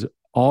is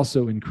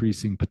also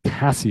increasing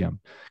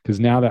potassium, because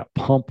now that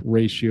pump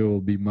ratio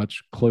will be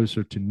much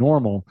closer to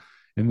normal,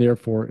 and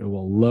therefore it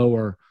will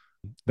lower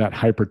that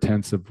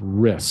hypertensive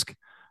risk.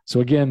 So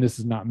again, this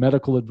is not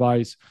medical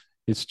advice.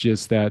 It's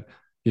just that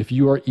if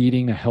you are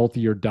eating a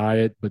healthier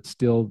diet but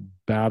still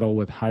battle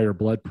with higher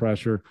blood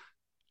pressure,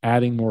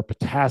 adding more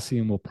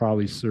potassium will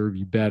probably serve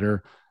you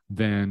better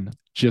than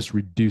just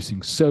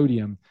reducing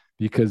sodium.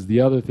 Because the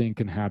other thing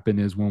can happen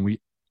is when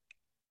we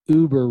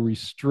uber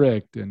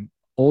restrict and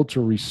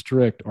ultra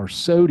restrict our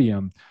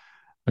sodium,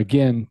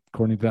 again,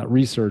 according to that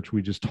research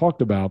we just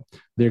talked about,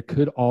 there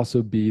could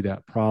also be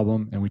that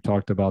problem. And we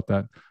talked about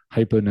that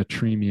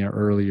hyponatremia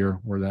earlier,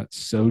 where that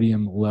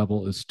sodium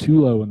level is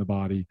too low in the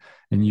body,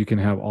 and you can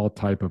have all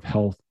type of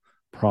health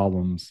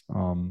problems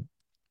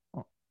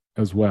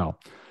as well.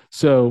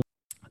 So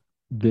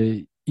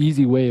the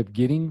easy way of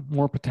getting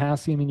more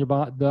potassium in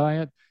your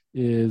diet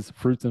is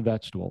fruits and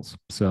vegetables.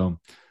 So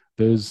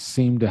those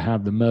seem to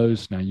have the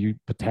most. Now,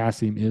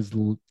 potassium is,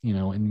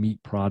 in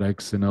meat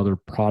products and other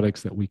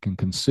products that we can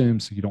consume.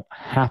 So you don't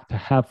have to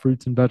have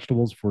fruits and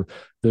vegetables. For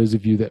those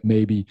of you that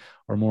maybe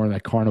are more in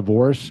that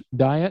carnivorous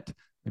diet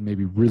and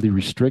maybe really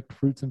restrict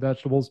fruits and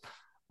vegetables,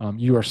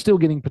 you are still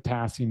getting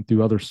potassium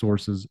through other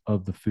sources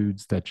of the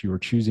foods that you are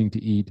choosing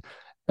to eat,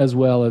 as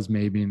well as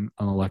maybe an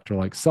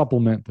electrolyte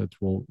supplement that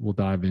we'll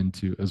dive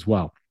into as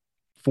well.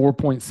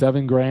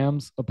 4.7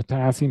 grams of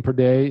potassium per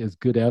day is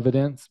good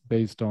evidence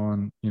based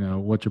on,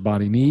 what your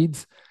body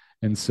needs.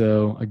 And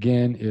so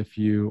again, if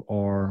you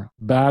are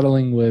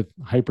battling with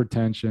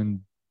hypertension,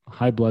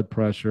 high blood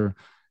pressure,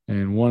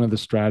 and one of the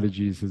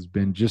strategies has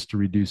been just to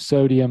reduce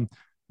sodium,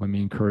 let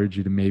me encourage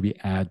you to maybe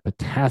add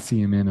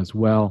potassium in as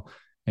well,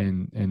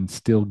 and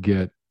still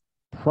get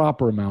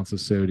proper amounts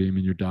of sodium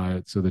in your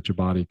diet so that your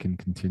body can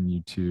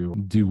continue to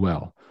do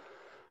well.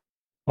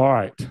 All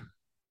right.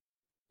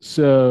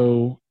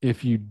 So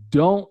if you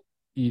don't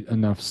eat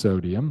enough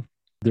sodium,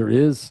 there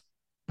is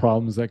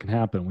problems that can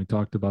happen. We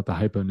talked about the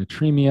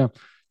hyponatremia.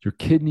 Your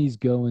kidneys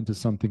go into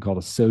something called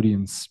a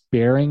sodium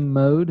sparing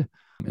mode.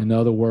 In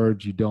other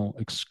words, you don't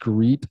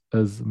excrete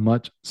as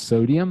much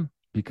sodium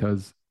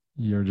because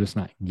you're just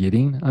not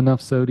getting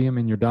enough sodium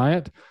in your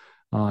diet.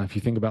 If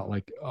you think about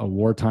like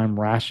wartime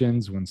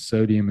rations, when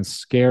sodium is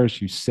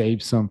scarce, you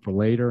save some for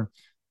later,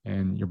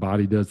 and your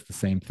body does the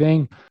same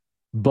thing.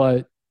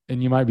 And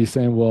you might be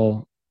saying,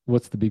 well,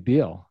 what's the big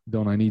deal?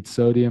 Don't I need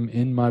sodium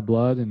in my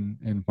blood,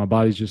 and my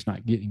body's just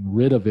not getting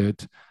rid of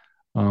it?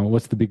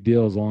 What's the big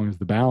deal as long as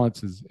the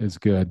balance is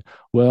good?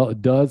 Well,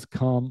 it does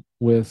come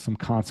with some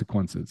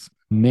consequences,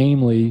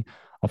 namely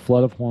a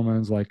flood of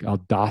hormones like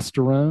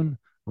aldosterone,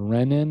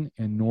 renin,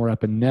 and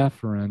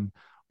norepinephrine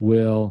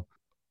will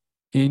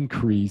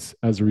increase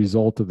as a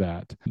result of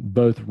that.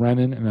 Both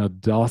renin and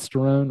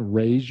aldosterone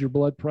raise your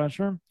blood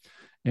pressure,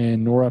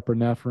 and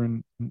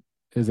norepinephrine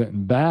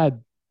isn't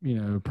bad,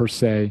 per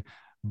se,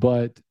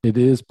 but it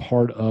is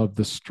part of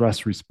the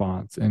stress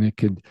response, and it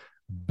could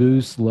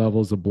boost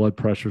levels of blood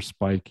pressure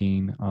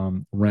spiking,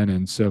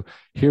 renin. So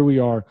here we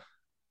are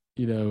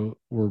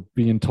we're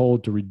being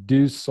told to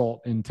reduce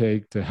salt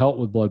intake to help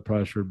with blood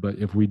pressure. But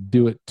if we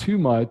do it too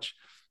much,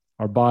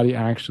 our body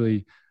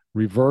actually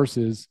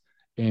reverses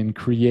and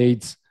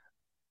creates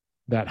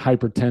that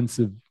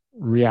hypertensive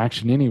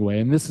reaction anyway.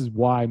 And this is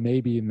why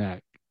maybe in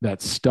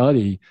that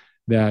study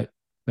that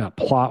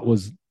plot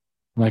was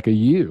like a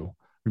U.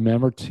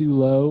 Remember, too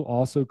low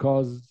also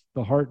causes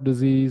the heart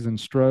disease and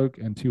stroke,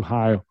 and too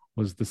high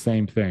was the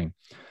same thing.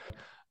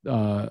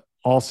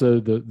 Also,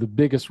 the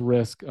biggest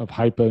risk of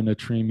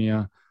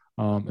hyponatremia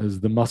is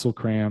the muscle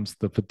cramps,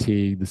 the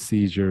fatigue, the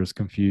seizures,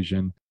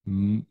 confusion.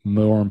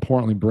 More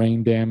importantly,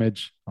 brain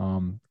damage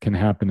can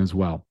happen as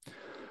well.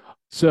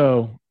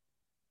 So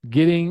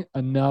getting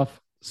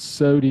enough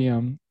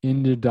sodium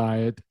in your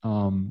diet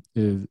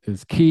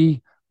is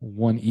key.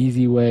 One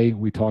easy way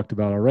we talked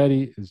about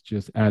already is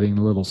just adding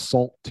a little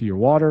salt to your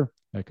water.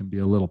 That can be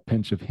a little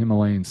pinch of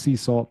Himalayan sea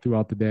salt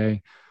throughout the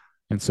day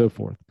and so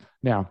forth.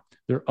 Now,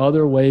 there are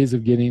other ways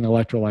of getting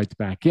electrolytes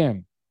back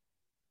in.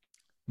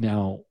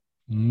 Now,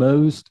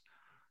 most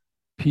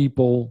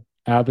people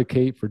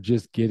advocate for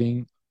just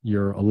getting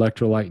your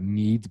electrolyte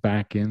needs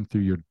back in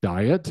through your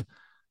diet.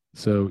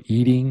 So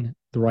eating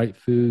the right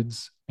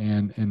foods,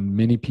 and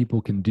many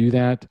people can do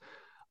that,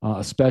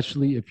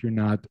 especially if you're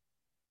not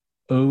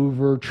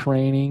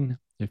overtraining,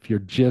 if you're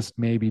just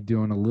maybe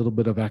doing a little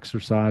bit of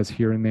exercise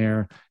here and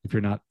there, if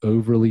you're not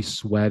overly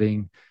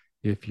sweating,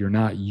 if you're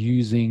not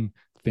using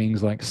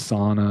things like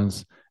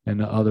saunas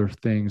and other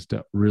things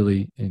to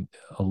really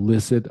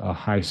elicit a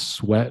high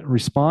sweat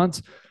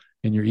response,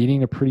 and you're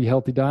eating a pretty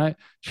healthy diet,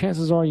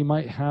 chances are you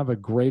might have a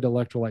great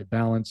electrolyte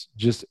balance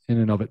just in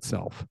and of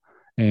itself.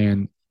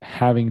 And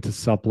having to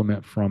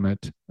supplement from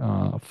it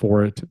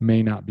for it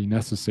may not be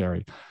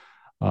necessary.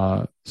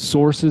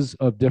 Sources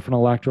of different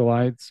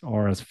electrolytes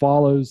are as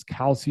follows: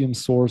 calcium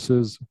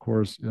sources, of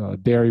course,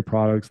 dairy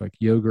products like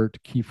yogurt,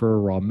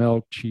 kefir, raw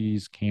milk,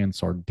 cheese, canned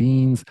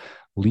sardines,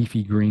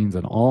 leafy greens,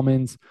 and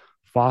almonds.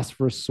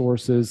 Phosphorus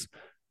sources: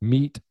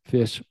 meat,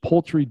 fish,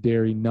 poultry,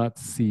 dairy,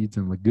 nuts, seeds,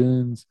 and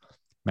legumes.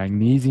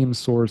 Magnesium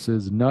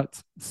sources: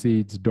 nuts,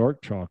 seeds,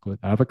 dark chocolate,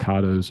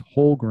 avocados,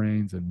 whole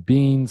grains, and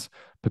beans.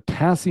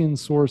 Potassium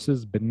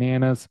sources: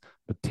 bananas,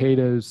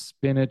 potatoes,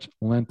 spinach,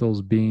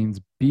 lentils,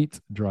 beans, beets,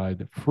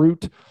 dried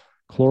fruit.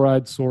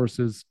 Chloride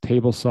sources: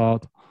 table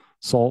salt,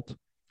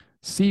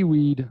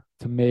 seaweed,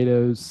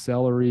 tomatoes,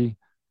 celery,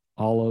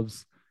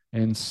 olives.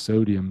 And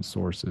sodium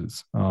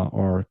sources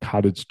are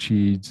cottage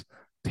cheese,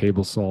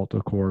 table salt,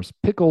 of course,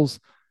 pickles,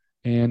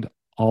 and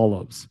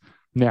olives.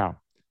 Now,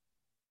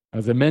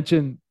 as I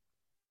mentioned,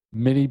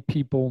 many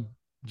people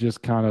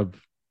just kind of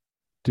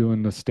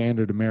doing the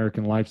standard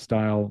American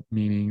lifestyle,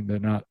 meaning they're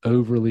not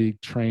overly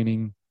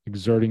training,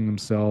 exerting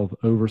themselves,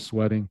 over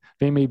sweating.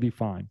 They may be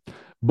fine.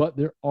 But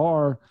there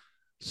are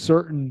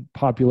certain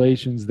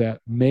populations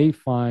that may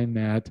find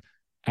that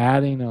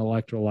adding an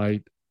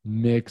electrolyte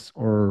mix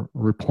or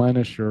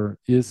replenisher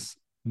is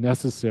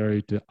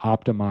necessary to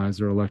optimize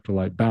their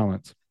electrolyte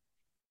balance.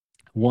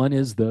 One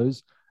is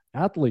those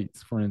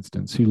athletes, for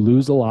instance, who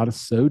lose a lot of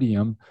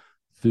sodium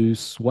through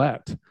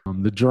sweat.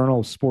 The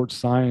Journal of Sports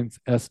Science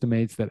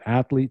estimates that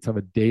athletes have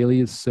a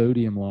daily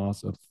sodium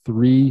loss of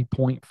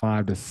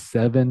 3.5 to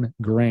 7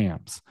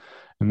 grams.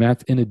 And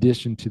that's in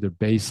addition to their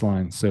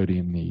baseline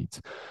sodium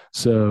needs.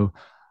 So,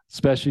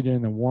 especially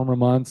during the warmer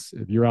months,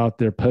 if you're out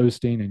there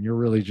posting and you're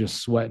really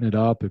just sweating it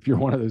up, if you're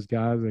one of those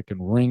guys that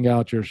can wring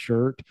out your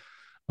shirt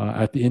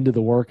at the end of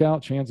the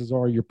workout, chances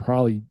are you're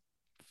probably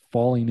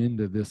falling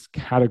into this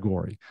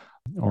category,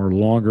 or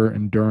longer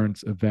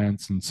endurance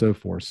events and so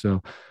forth.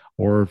 So,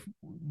 or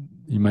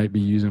you might be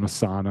using a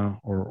sauna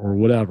or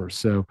whatever.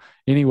 So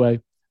anyway,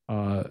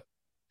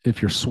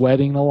 if you're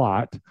sweating a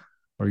lot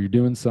or you're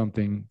doing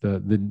something,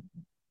 the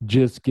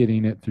just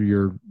getting it through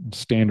your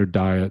standard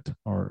diet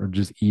or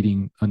just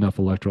eating enough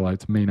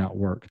electrolytes may not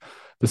work.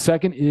 The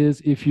second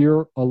is if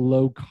you're a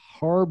low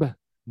carb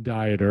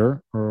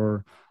dieter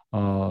or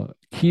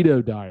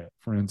keto diet,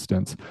 for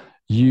instance,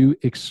 you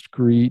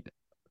excrete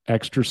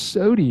extra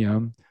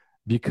sodium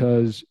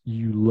because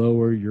you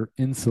lower your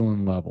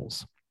insulin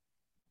levels.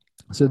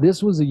 So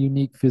this was a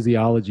unique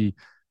physiology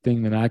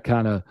thing that I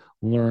kind of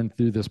learned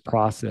through this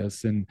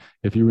process. And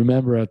if you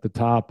remember at the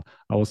top,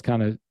 I was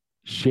kind of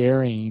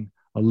sharing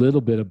a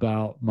little bit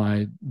about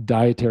my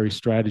dietary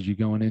strategy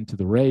going into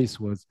the race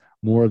was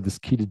more of this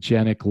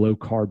ketogenic low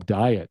carb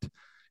diet.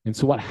 And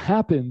so what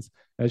happens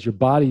as your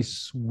body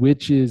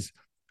switches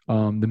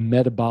the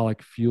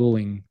metabolic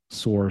fueling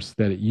source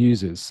that it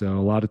uses. So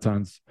a lot of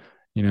times,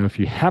 if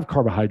you have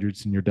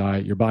carbohydrates in your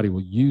diet, your body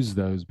will use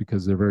those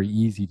because they're very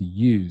easy to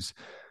use.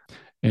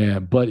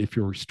 But if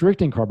you're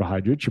restricting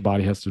carbohydrates, your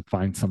body has to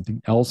find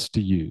something else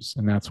to use.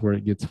 And that's where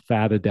it gets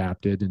fat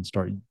adapted and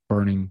start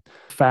burning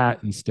fat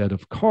instead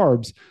of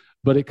carbs.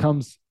 But it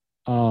comes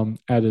at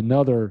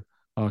another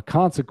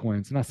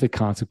consequence. And I say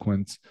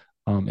consequence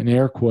in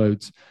air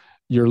quotes,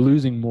 you're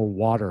losing more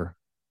water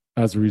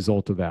as a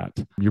result of that.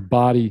 Your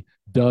body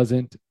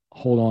doesn't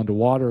hold on to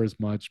water as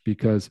much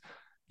because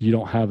you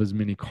don't have as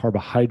many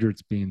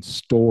carbohydrates being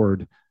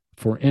stored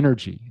for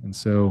energy. And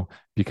so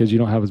because you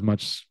don't have as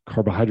much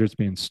carbohydrates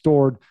being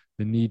stored,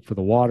 the need for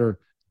the water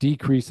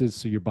decreases,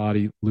 so your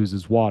body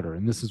loses water.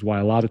 And this is why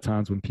a lot of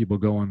times when people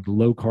go on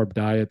low carb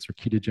diets or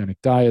ketogenic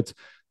diets,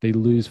 they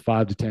lose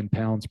 5 to 10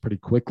 pounds pretty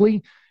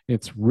quickly.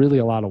 It's really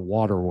a lot of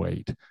water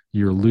weight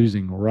you're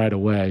losing right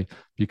away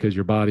because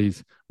your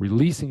body's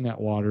releasing that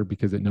water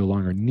because it no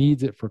longer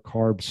needs it for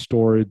carb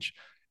storage.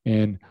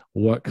 And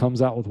what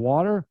comes out with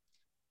water?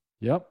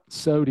 Yep,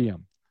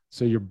 sodium.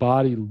 So your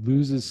body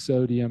loses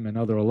sodium and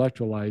other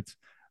electrolytes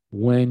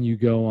when you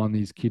go on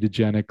these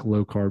ketogenic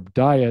low carb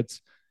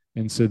diets.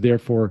 And so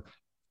therefore,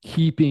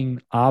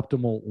 keeping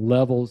optimal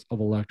levels of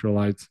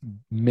electrolytes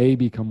may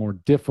become more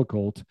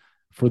difficult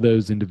for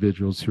those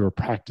individuals who are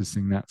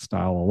practicing that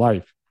style of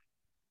life.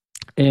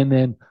 And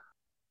then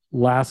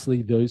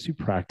lastly, those who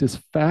practice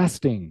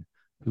fasting,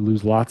 who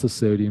lose lots of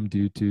sodium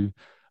due to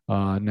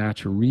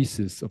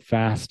natriuresis of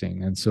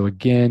fasting. And so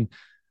again,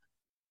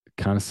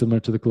 kind of similar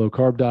to the low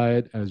carb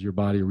diet, as your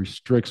body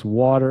restricts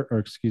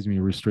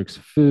restricts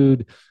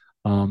food,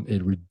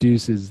 it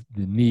reduces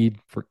the need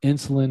for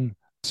insulin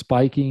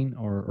spiking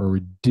or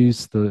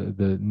reduce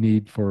the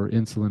need for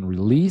insulin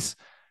release,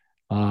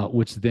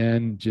 which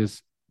then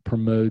just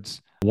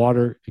promotes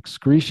water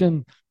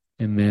excretion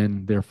and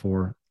then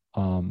therefore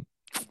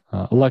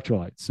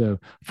electrolytes. So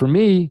for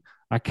me,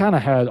 I kind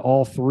of had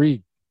all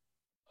three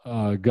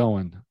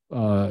going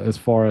as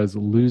far as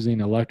losing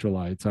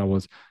electrolytes. I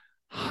was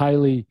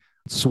highly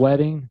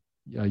sweating,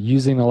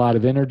 using a lot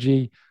of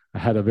energy. I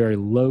had a very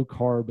low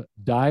carb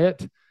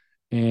diet,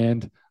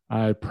 and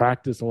I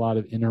practiced a lot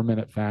of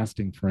intermittent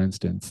fasting, for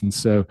instance. And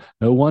so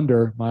no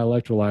wonder my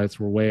electrolytes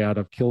were way out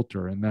of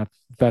kilter. And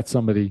that's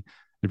somebody,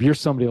 if you're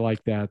somebody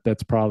like that,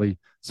 that's probably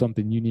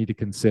something you need to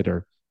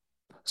consider.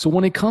 So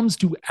when it comes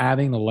to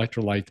adding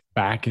electrolytes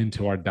back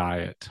into our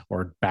diet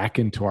or back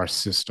into our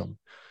system,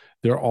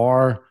 there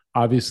are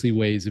obviously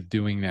ways of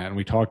doing that. And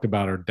we talked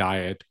about our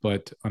diet,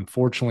 but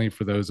unfortunately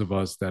for those of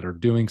us that are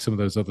doing some of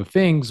those other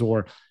things,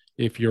 or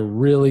if you're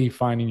really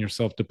finding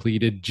yourself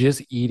depleted,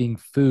 just eating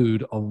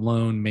food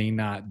alone may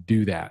not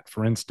do that.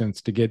 For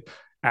instance, to get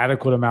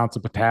adequate amounts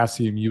of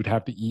potassium, you'd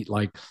have to eat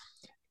like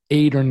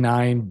 8 or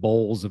 9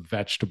 bowls of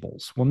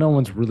vegetables. Well, no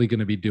one's really going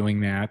to be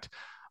doing that,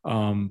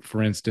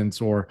 for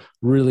instance, or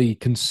really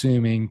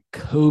consuming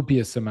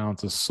copious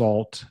amounts of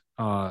salt,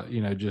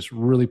 just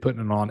really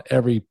putting it on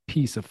every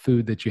piece of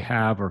food that you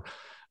have, or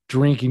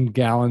drinking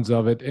gallons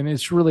of it. And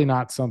it's really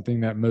not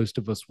something that most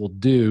of us will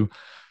do.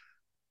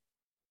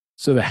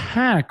 So the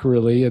hack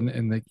really,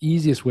 and the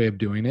easiest way of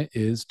doing it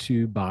is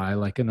to buy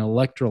like an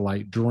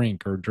electrolyte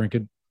drink, or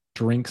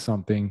drink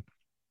something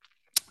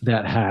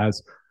that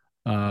has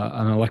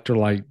an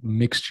electrolyte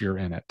mixture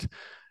in it.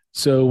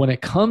 So when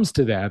it comes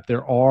to that,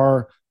 there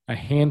are a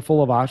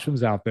handful of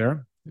options out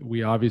there.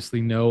 We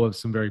obviously know of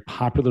some very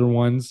popular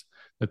ones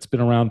that's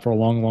been around for a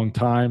long, long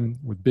time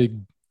with big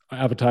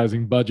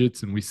advertising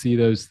budgets, and we see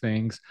those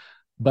things.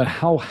 But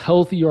how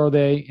healthy are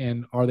they,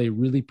 and are they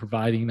really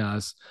providing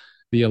us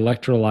the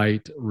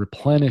electrolyte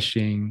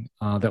replenishing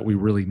that we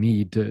really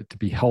need to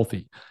be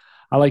healthy?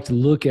 I like to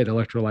look at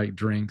electrolyte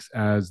drinks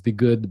as the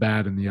good, the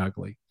bad, and the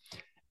ugly.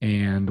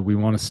 And we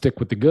want to stick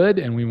with the good,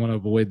 and we want to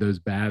avoid those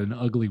bad and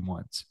ugly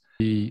ones.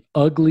 The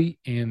ugly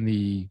and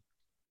the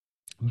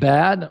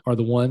bad are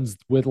the ones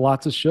with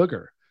lots of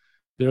sugar.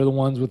 They're the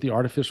ones with the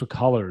artificial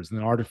colors and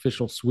the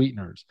artificial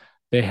sweeteners.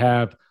 They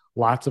have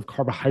lots of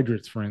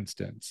carbohydrates, for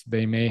instance.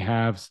 They may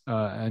have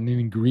an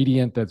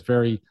ingredient that's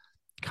very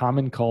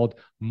common called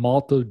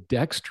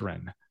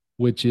maltodextrin,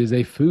 which is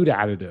a food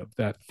additive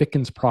that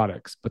thickens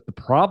products. But the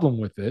problem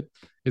with it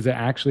is it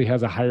actually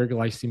has a higher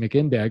glycemic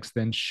index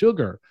than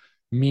sugar,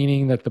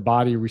 meaning that the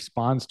body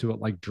responds to it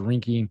like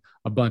drinking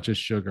a bunch of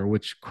sugar,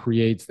 which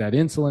creates that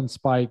insulin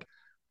spike,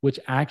 which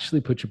actually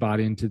puts your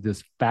body into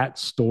this fat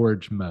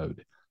storage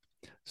mode.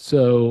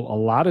 So a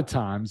lot of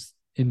times,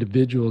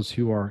 individuals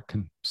who are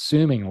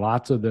consuming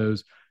lots of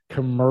those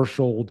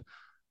commercialized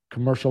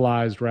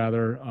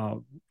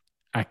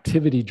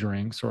activity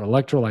drinks or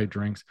electrolyte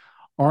drinks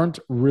aren't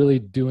really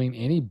doing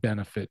any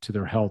benefit to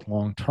their health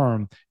long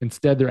term.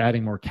 Instead, they're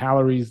adding more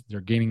calories,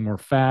 they're gaining more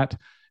fat,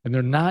 and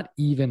they're not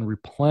even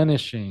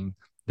replenishing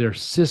their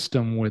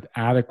system with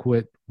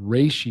adequate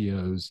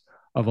ratios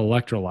of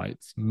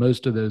electrolytes.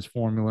 Most of those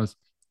formulas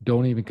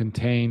don't even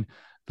contain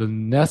the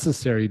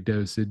necessary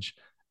dosage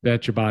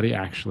that your body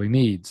actually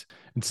needs.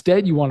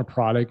 Instead, you want a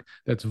product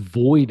that's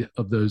void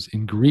of those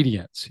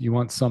ingredients. You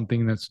want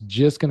something that's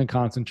just going to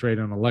concentrate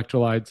on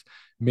electrolytes,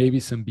 maybe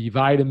some B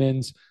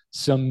vitamins.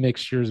 Some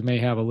mixtures may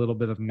have a little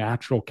bit of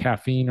natural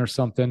caffeine or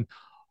something.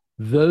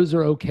 Those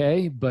are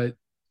okay, but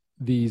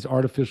these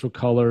artificial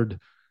colored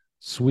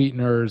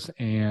sweeteners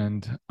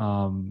and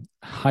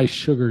high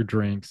sugar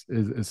drinks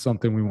is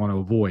something we want to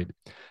avoid.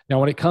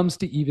 Now, when it comes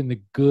to even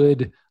the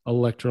good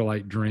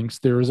electrolyte drinks,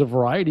 there is a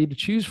variety to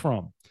choose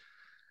from.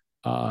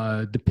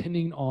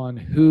 Depending on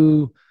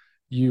who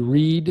you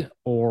read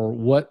or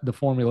what the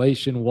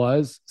formulation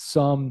was,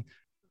 some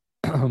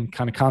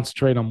kind of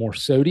concentrate on more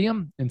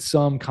sodium, and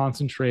some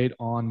concentrate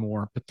on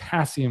more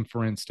potassium,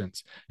 for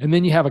instance. And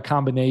then you have a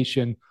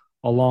combination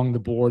along the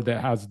board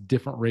that has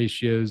different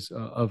ratios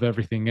of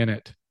everything in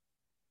it.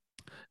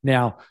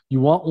 Now,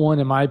 you want one,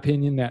 in my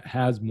opinion, that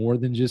has more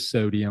than just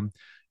sodium.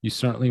 You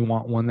certainly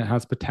want one that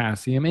has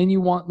potassium, and you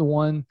want the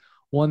one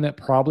that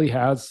probably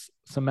has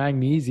some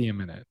magnesium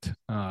in it.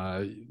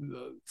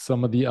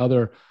 Some of the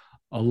other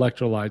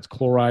electrolytes,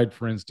 chloride,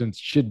 for instance,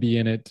 should be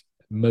in it.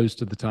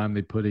 Most of the time,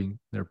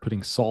 they're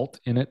putting salt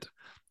in it,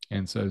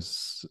 and so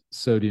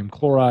sodium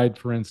chloride,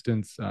 for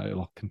instance,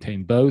 it'll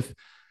contain both.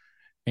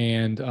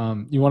 And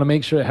you want to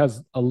make sure it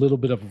has a little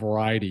bit of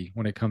variety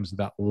when it comes to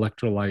that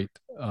electrolyte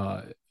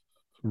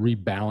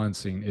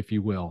rebalancing, if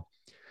you will.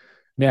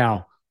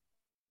 Now,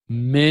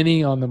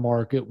 many on the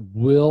market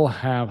will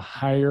have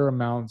higher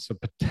amounts of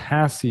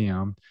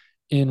potassium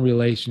in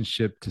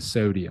relationship to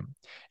sodium.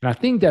 And I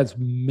think that's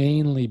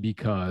mainly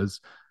because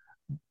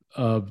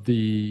of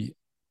the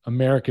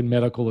American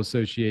Medical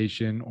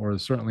Association, or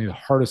certainly the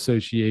Heart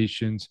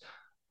Association's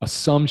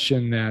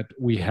assumption that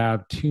we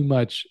have too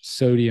much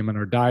sodium in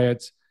our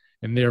diets,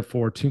 and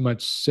therefore too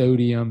much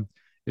sodium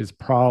is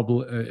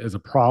a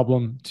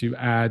problem to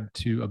add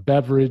to a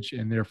beverage,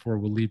 and therefore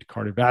will lead to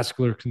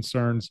cardiovascular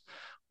concerns.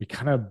 We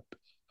kind of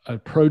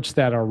approached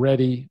that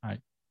already.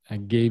 I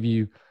gave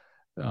you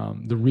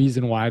the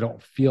reason why I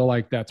don't feel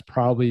like that's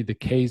probably the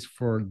case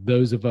for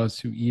those of us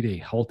who eat a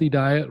healthy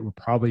diet. We're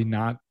probably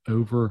not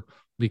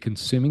overly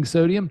consuming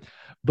sodium,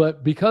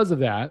 but because of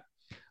that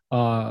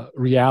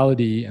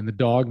reality and the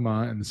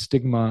dogma and the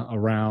stigma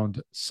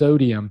around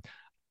sodium,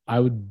 I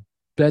would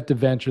bet to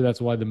venture that's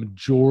why the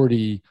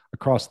majority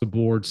across the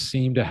board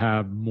seem to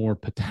have more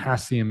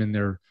potassium in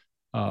their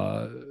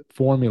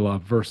formula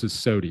versus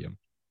sodium.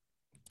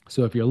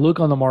 So if you look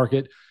on the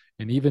market,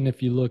 and even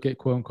if you look at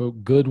quote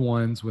unquote good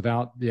ones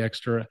without the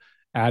extra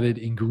added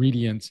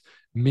ingredients,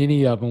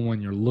 many of them,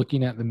 when you're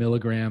looking at the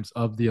milligrams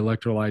of the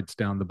electrolytes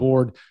down the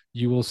board,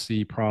 you will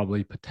see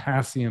probably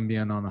potassium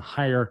being on a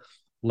higher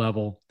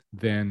level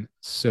than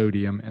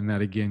sodium. And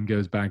that again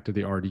goes back to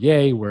the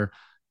RDA, where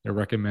they're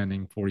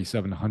recommending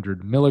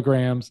 4,700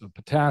 milligrams of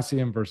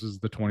potassium versus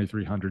the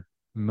 2,300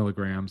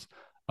 milligrams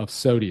of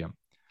sodium.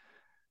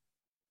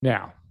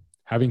 Now,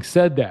 having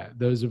said that,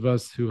 those of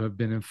us who have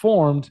been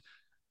informed,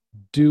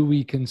 do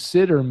we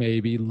consider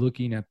maybe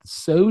looking at the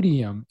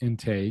sodium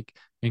intake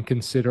and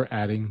consider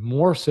adding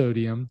more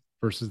sodium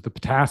versus the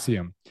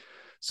potassium?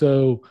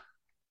 So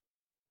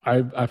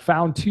I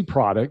found two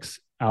products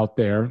out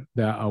there,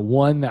 that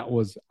one that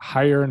was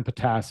higher in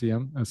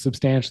potassium,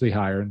 substantially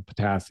higher in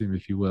potassium,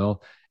 if you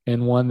will,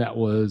 and one that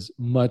was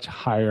much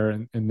higher,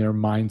 and their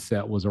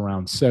mindset was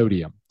around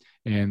sodium.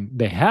 And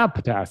they have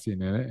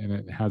potassium in it, and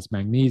it has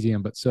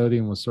magnesium, but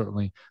sodium was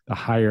certainly the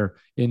higher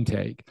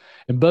intake.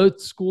 And both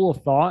school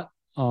of thought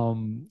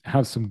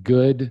have some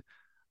good,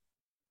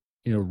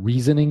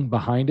 reasoning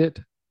behind it.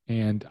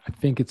 And I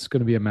think it's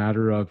going to be a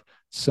matter of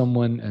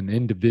an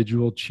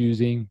individual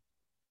choosing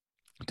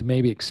to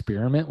maybe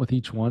experiment with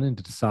each one and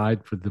to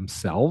decide for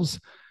themselves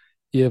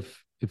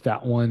if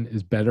that one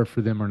is better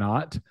for them or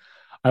not.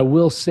 I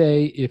will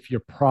say, if you're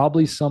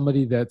probably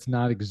somebody that's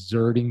not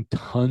exerting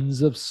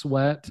tons of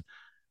sweat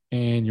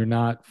and you're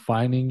not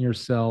finding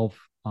yourself,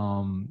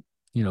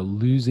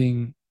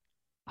 losing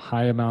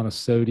high amount of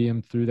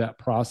sodium through that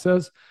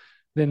process,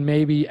 then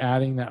maybe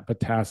adding that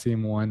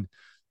potassium one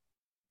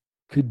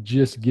could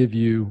just give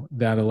you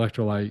that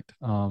electrolyte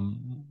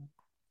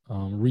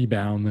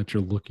rebound that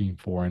you're looking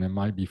for, and it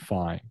might be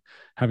fine.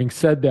 Having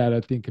said that,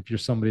 I think if you're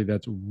somebody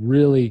that's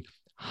really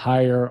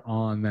higher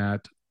on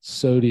that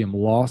sodium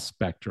loss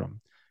spectrum,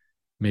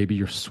 maybe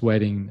you're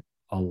sweating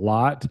a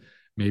lot,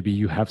 maybe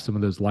you have some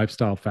of those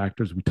lifestyle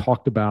factors we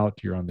talked about,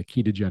 you're on the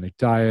ketogenic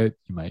diet,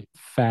 you might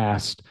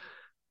fast,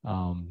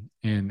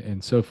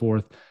 and so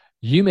forth,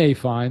 you may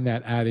find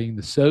that adding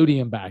the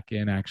sodium back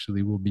in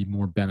actually will be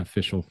more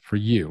beneficial for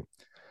you.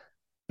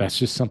 That's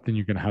just something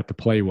you're going to have to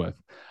play with.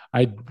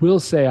 I will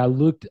say I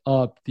looked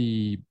up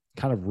the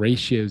kind of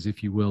ratios,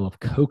 if you will, of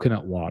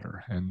coconut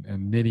water. And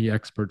many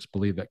experts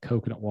believe that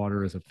coconut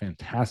water is a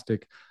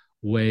fantastic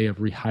way of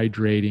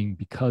rehydrating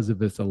because of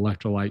this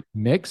electrolyte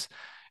mix.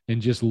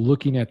 And just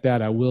looking at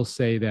that, I will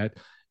say that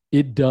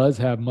it does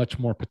have much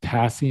more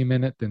potassium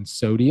in it than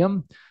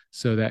sodium.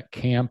 So that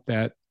camp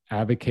that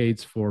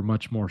advocates for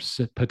much more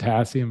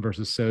potassium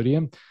versus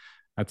sodium,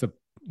 that's a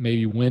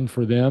maybe win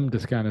for them to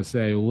kind of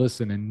say,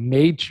 listen, in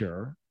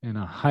nature, in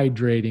a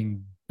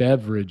hydrating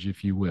beverage,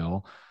 if you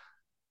will,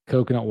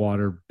 coconut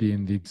water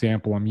being the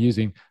example I'm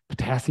using,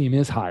 potassium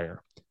is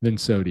higher than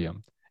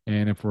sodium.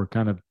 And if we're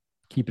kind of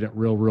keeping it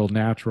real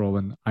natural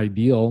and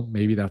ideal,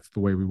 maybe that's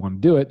the way we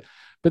want to do it.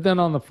 But then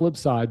on the flip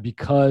side,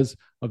 because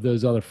of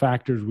those other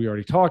factors we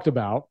already talked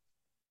about,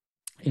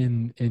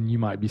 and you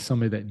might be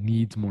somebody that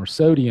needs more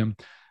sodium,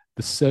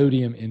 the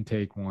sodium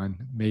intake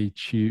one may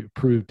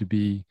prove to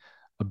be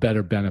a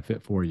better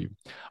benefit for you.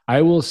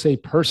 I will say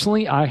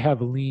personally, I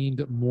have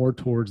leaned more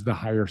towards the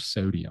higher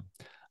sodium.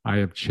 I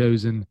have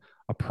chosen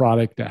a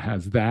product that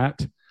has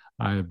that.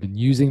 I have been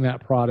using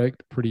that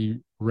product pretty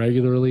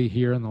regularly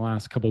here in the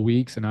last couple of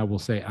weeks, and I will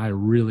say I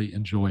really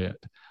enjoy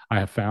it. I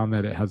have found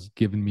that it has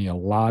given me a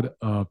lot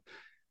of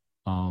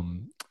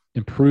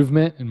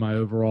improvement in my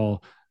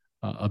overall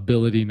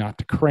ability not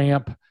to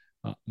cramp,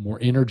 more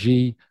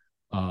energy,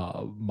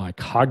 my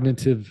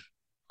cognitive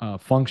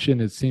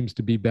function, it seems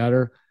to be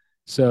better.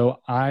 So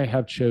I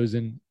have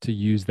chosen to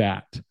use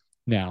that.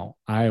 Now,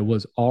 I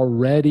was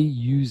already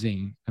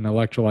using an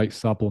electrolyte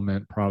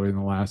supplement probably in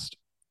the last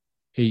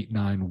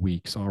 8-9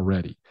 weeks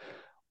already.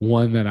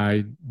 One that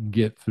I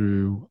get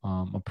through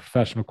a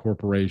professional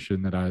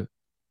corporation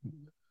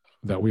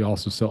that we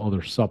also sell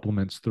other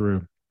supplements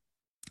through.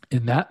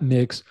 And that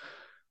mix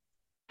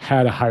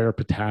had a higher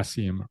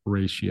potassium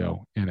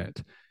ratio in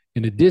it.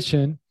 In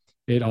addition,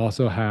 it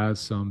also has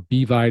some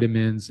B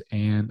vitamins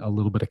and a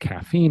little bit of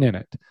caffeine in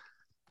it.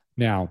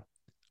 Now,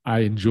 I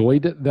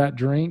enjoyed that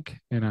drink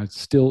and I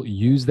still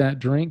use that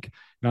drink.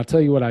 And I'll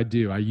tell you what I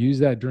do. I use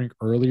that drink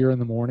earlier in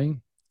the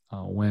morning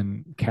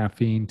when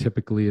caffeine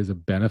typically is a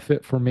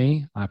benefit for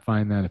me. I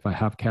find that if I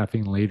have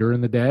caffeine later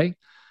in the day,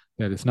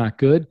 that it's not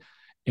good.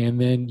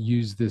 And then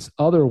use this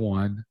other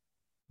one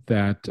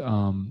that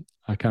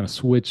I kind of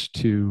switched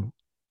to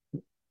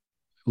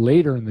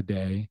later in the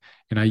day,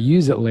 and I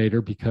use it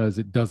later because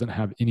it doesn't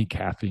have any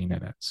caffeine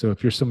in it. So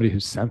if you're somebody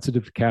who's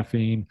sensitive to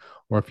caffeine,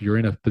 or if you're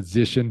in a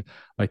position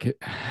like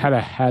had I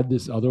had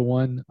this other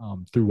one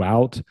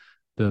throughout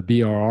the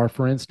BRR,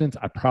 for instance,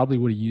 I probably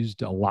would have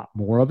used a lot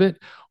more of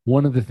it.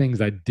 One of the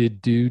things I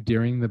did do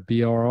during the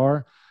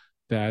BRR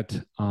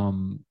that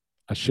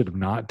I should have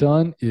not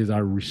done is I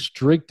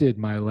restricted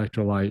my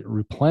electrolyte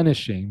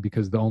replenishing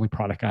because the only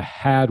product I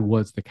had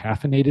was the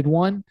caffeinated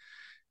one.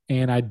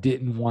 And I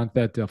didn't want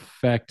that to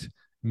affect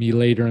me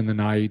later in the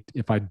night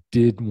if I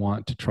did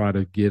want to try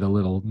to get a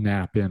little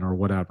nap in or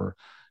whatever.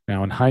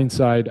 Now, in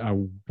hindsight, I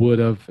would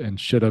have and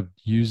should have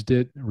used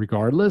it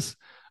regardless.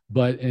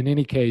 But in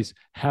any case,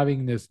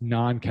 having this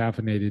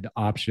non-caffeinated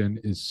option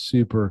is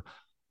super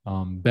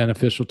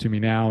beneficial to me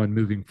now and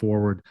moving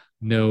forward.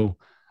 Know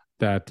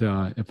that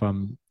if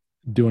I'm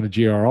doing a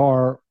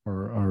GRR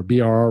or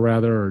BRR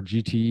rather, or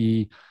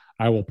GTE,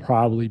 I will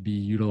probably be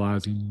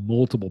utilizing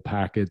multiple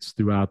packets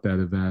throughout that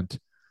event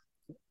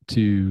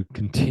to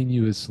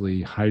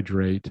continuously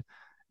hydrate.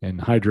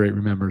 And hydrate,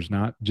 remember, is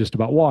not just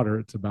about water.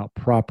 It's about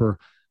proper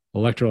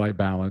electrolyte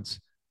balance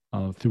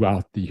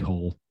throughout the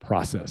whole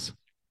process.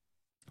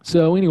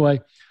 So anyway,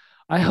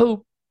 I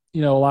hope, a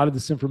lot of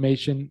this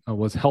information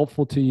was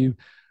helpful to you.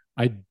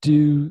 I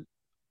do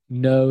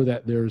know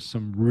that there's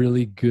some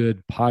really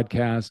good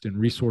podcasts and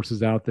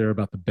resources out there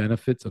about the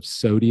benefits of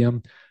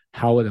sodium,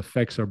 how it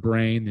affects our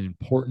brain, the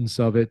importance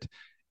of it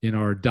in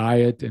our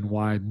diet, and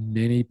why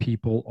many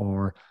people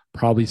are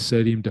probably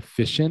sodium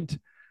deficient,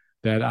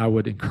 that I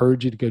would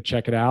encourage you to go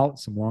check it out.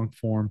 Some long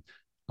form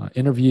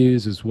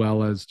interviews, as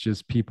well as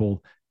just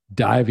people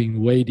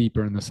diving way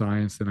deeper in the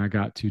science than I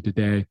got to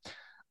today.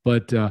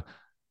 But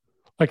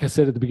like I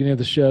said at the beginning of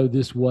the show,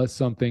 this was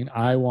something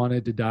I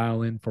wanted to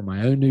dial in for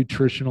my own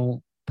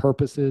nutritional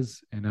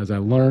purposes. And as I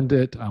learned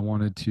it, I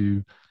wanted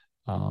to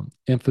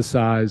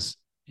emphasize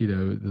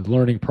the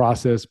learning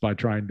process by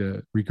trying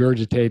to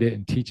regurgitate it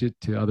and teach it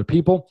to other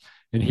people.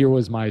 And here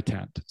was my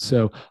attempt.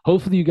 So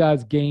hopefully you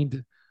guys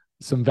gained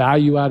some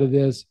value out of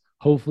this.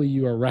 Hopefully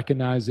you are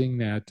recognizing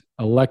that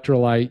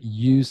electrolyte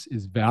use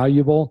is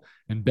valuable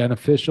and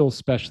beneficial,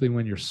 especially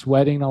when you're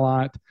sweating a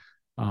lot.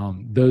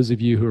 Those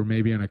of you who are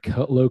maybe on a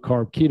low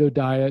carb keto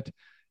diet,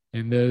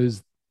 and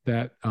those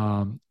that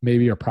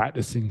maybe are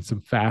practicing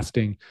some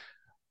fasting,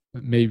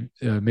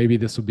 maybe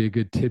this will be a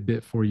good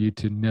tidbit for you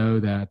to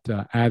know that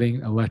adding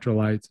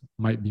electrolytes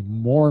might be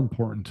more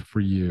important for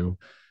you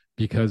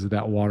because of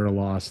that water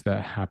loss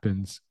that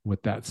happens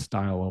with that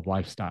style of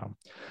lifestyle.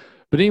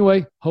 But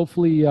anyway,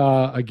 hopefully,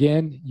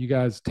 again, you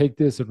guys take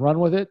this and run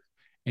with it.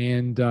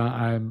 And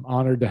I'm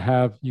honored to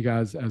have you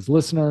guys as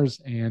listeners.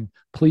 And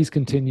please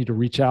continue to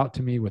reach out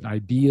to me with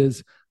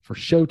ideas for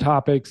show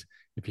topics.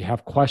 If you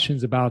have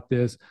questions about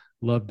this,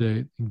 love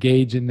to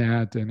engage in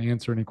that and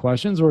answer any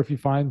questions. Or if you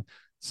find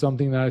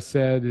something that I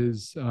said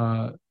is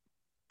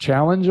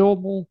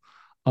challengeable,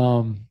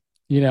 and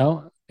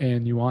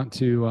you want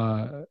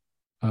to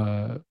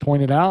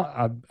point it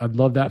out, I'd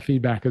love that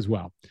feedback as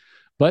well.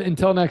 But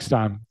until next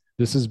time,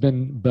 this has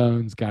been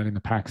Bones guiding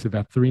the packs of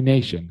F3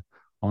 Nation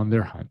on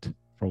their hunt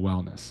for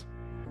wellness.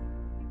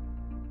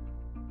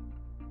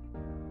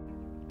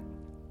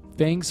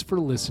 Thanks for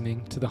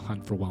listening to the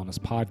Hunt for Wellness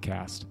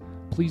podcast.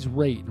 Please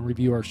rate and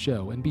review our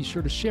show and be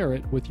sure to share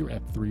it with your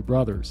F3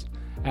 brothers.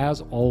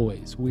 As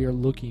always, we are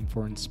looking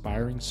for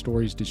inspiring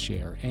stories to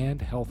share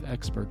and health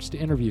experts to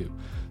interview.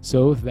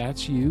 So if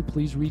that's you,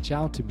 please reach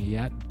out to me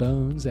at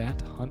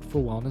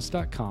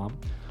bones@huntforwellness.com,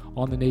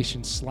 on the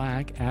nation's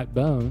Slack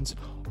 @bones,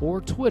 or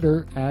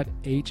Twitter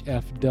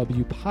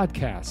 @HFW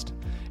Podcast.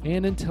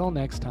 And until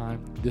next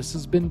time, this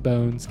has been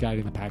Bones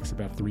guiding the packs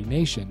of F3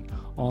 Nation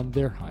on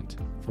their hunt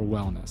for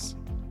wellness.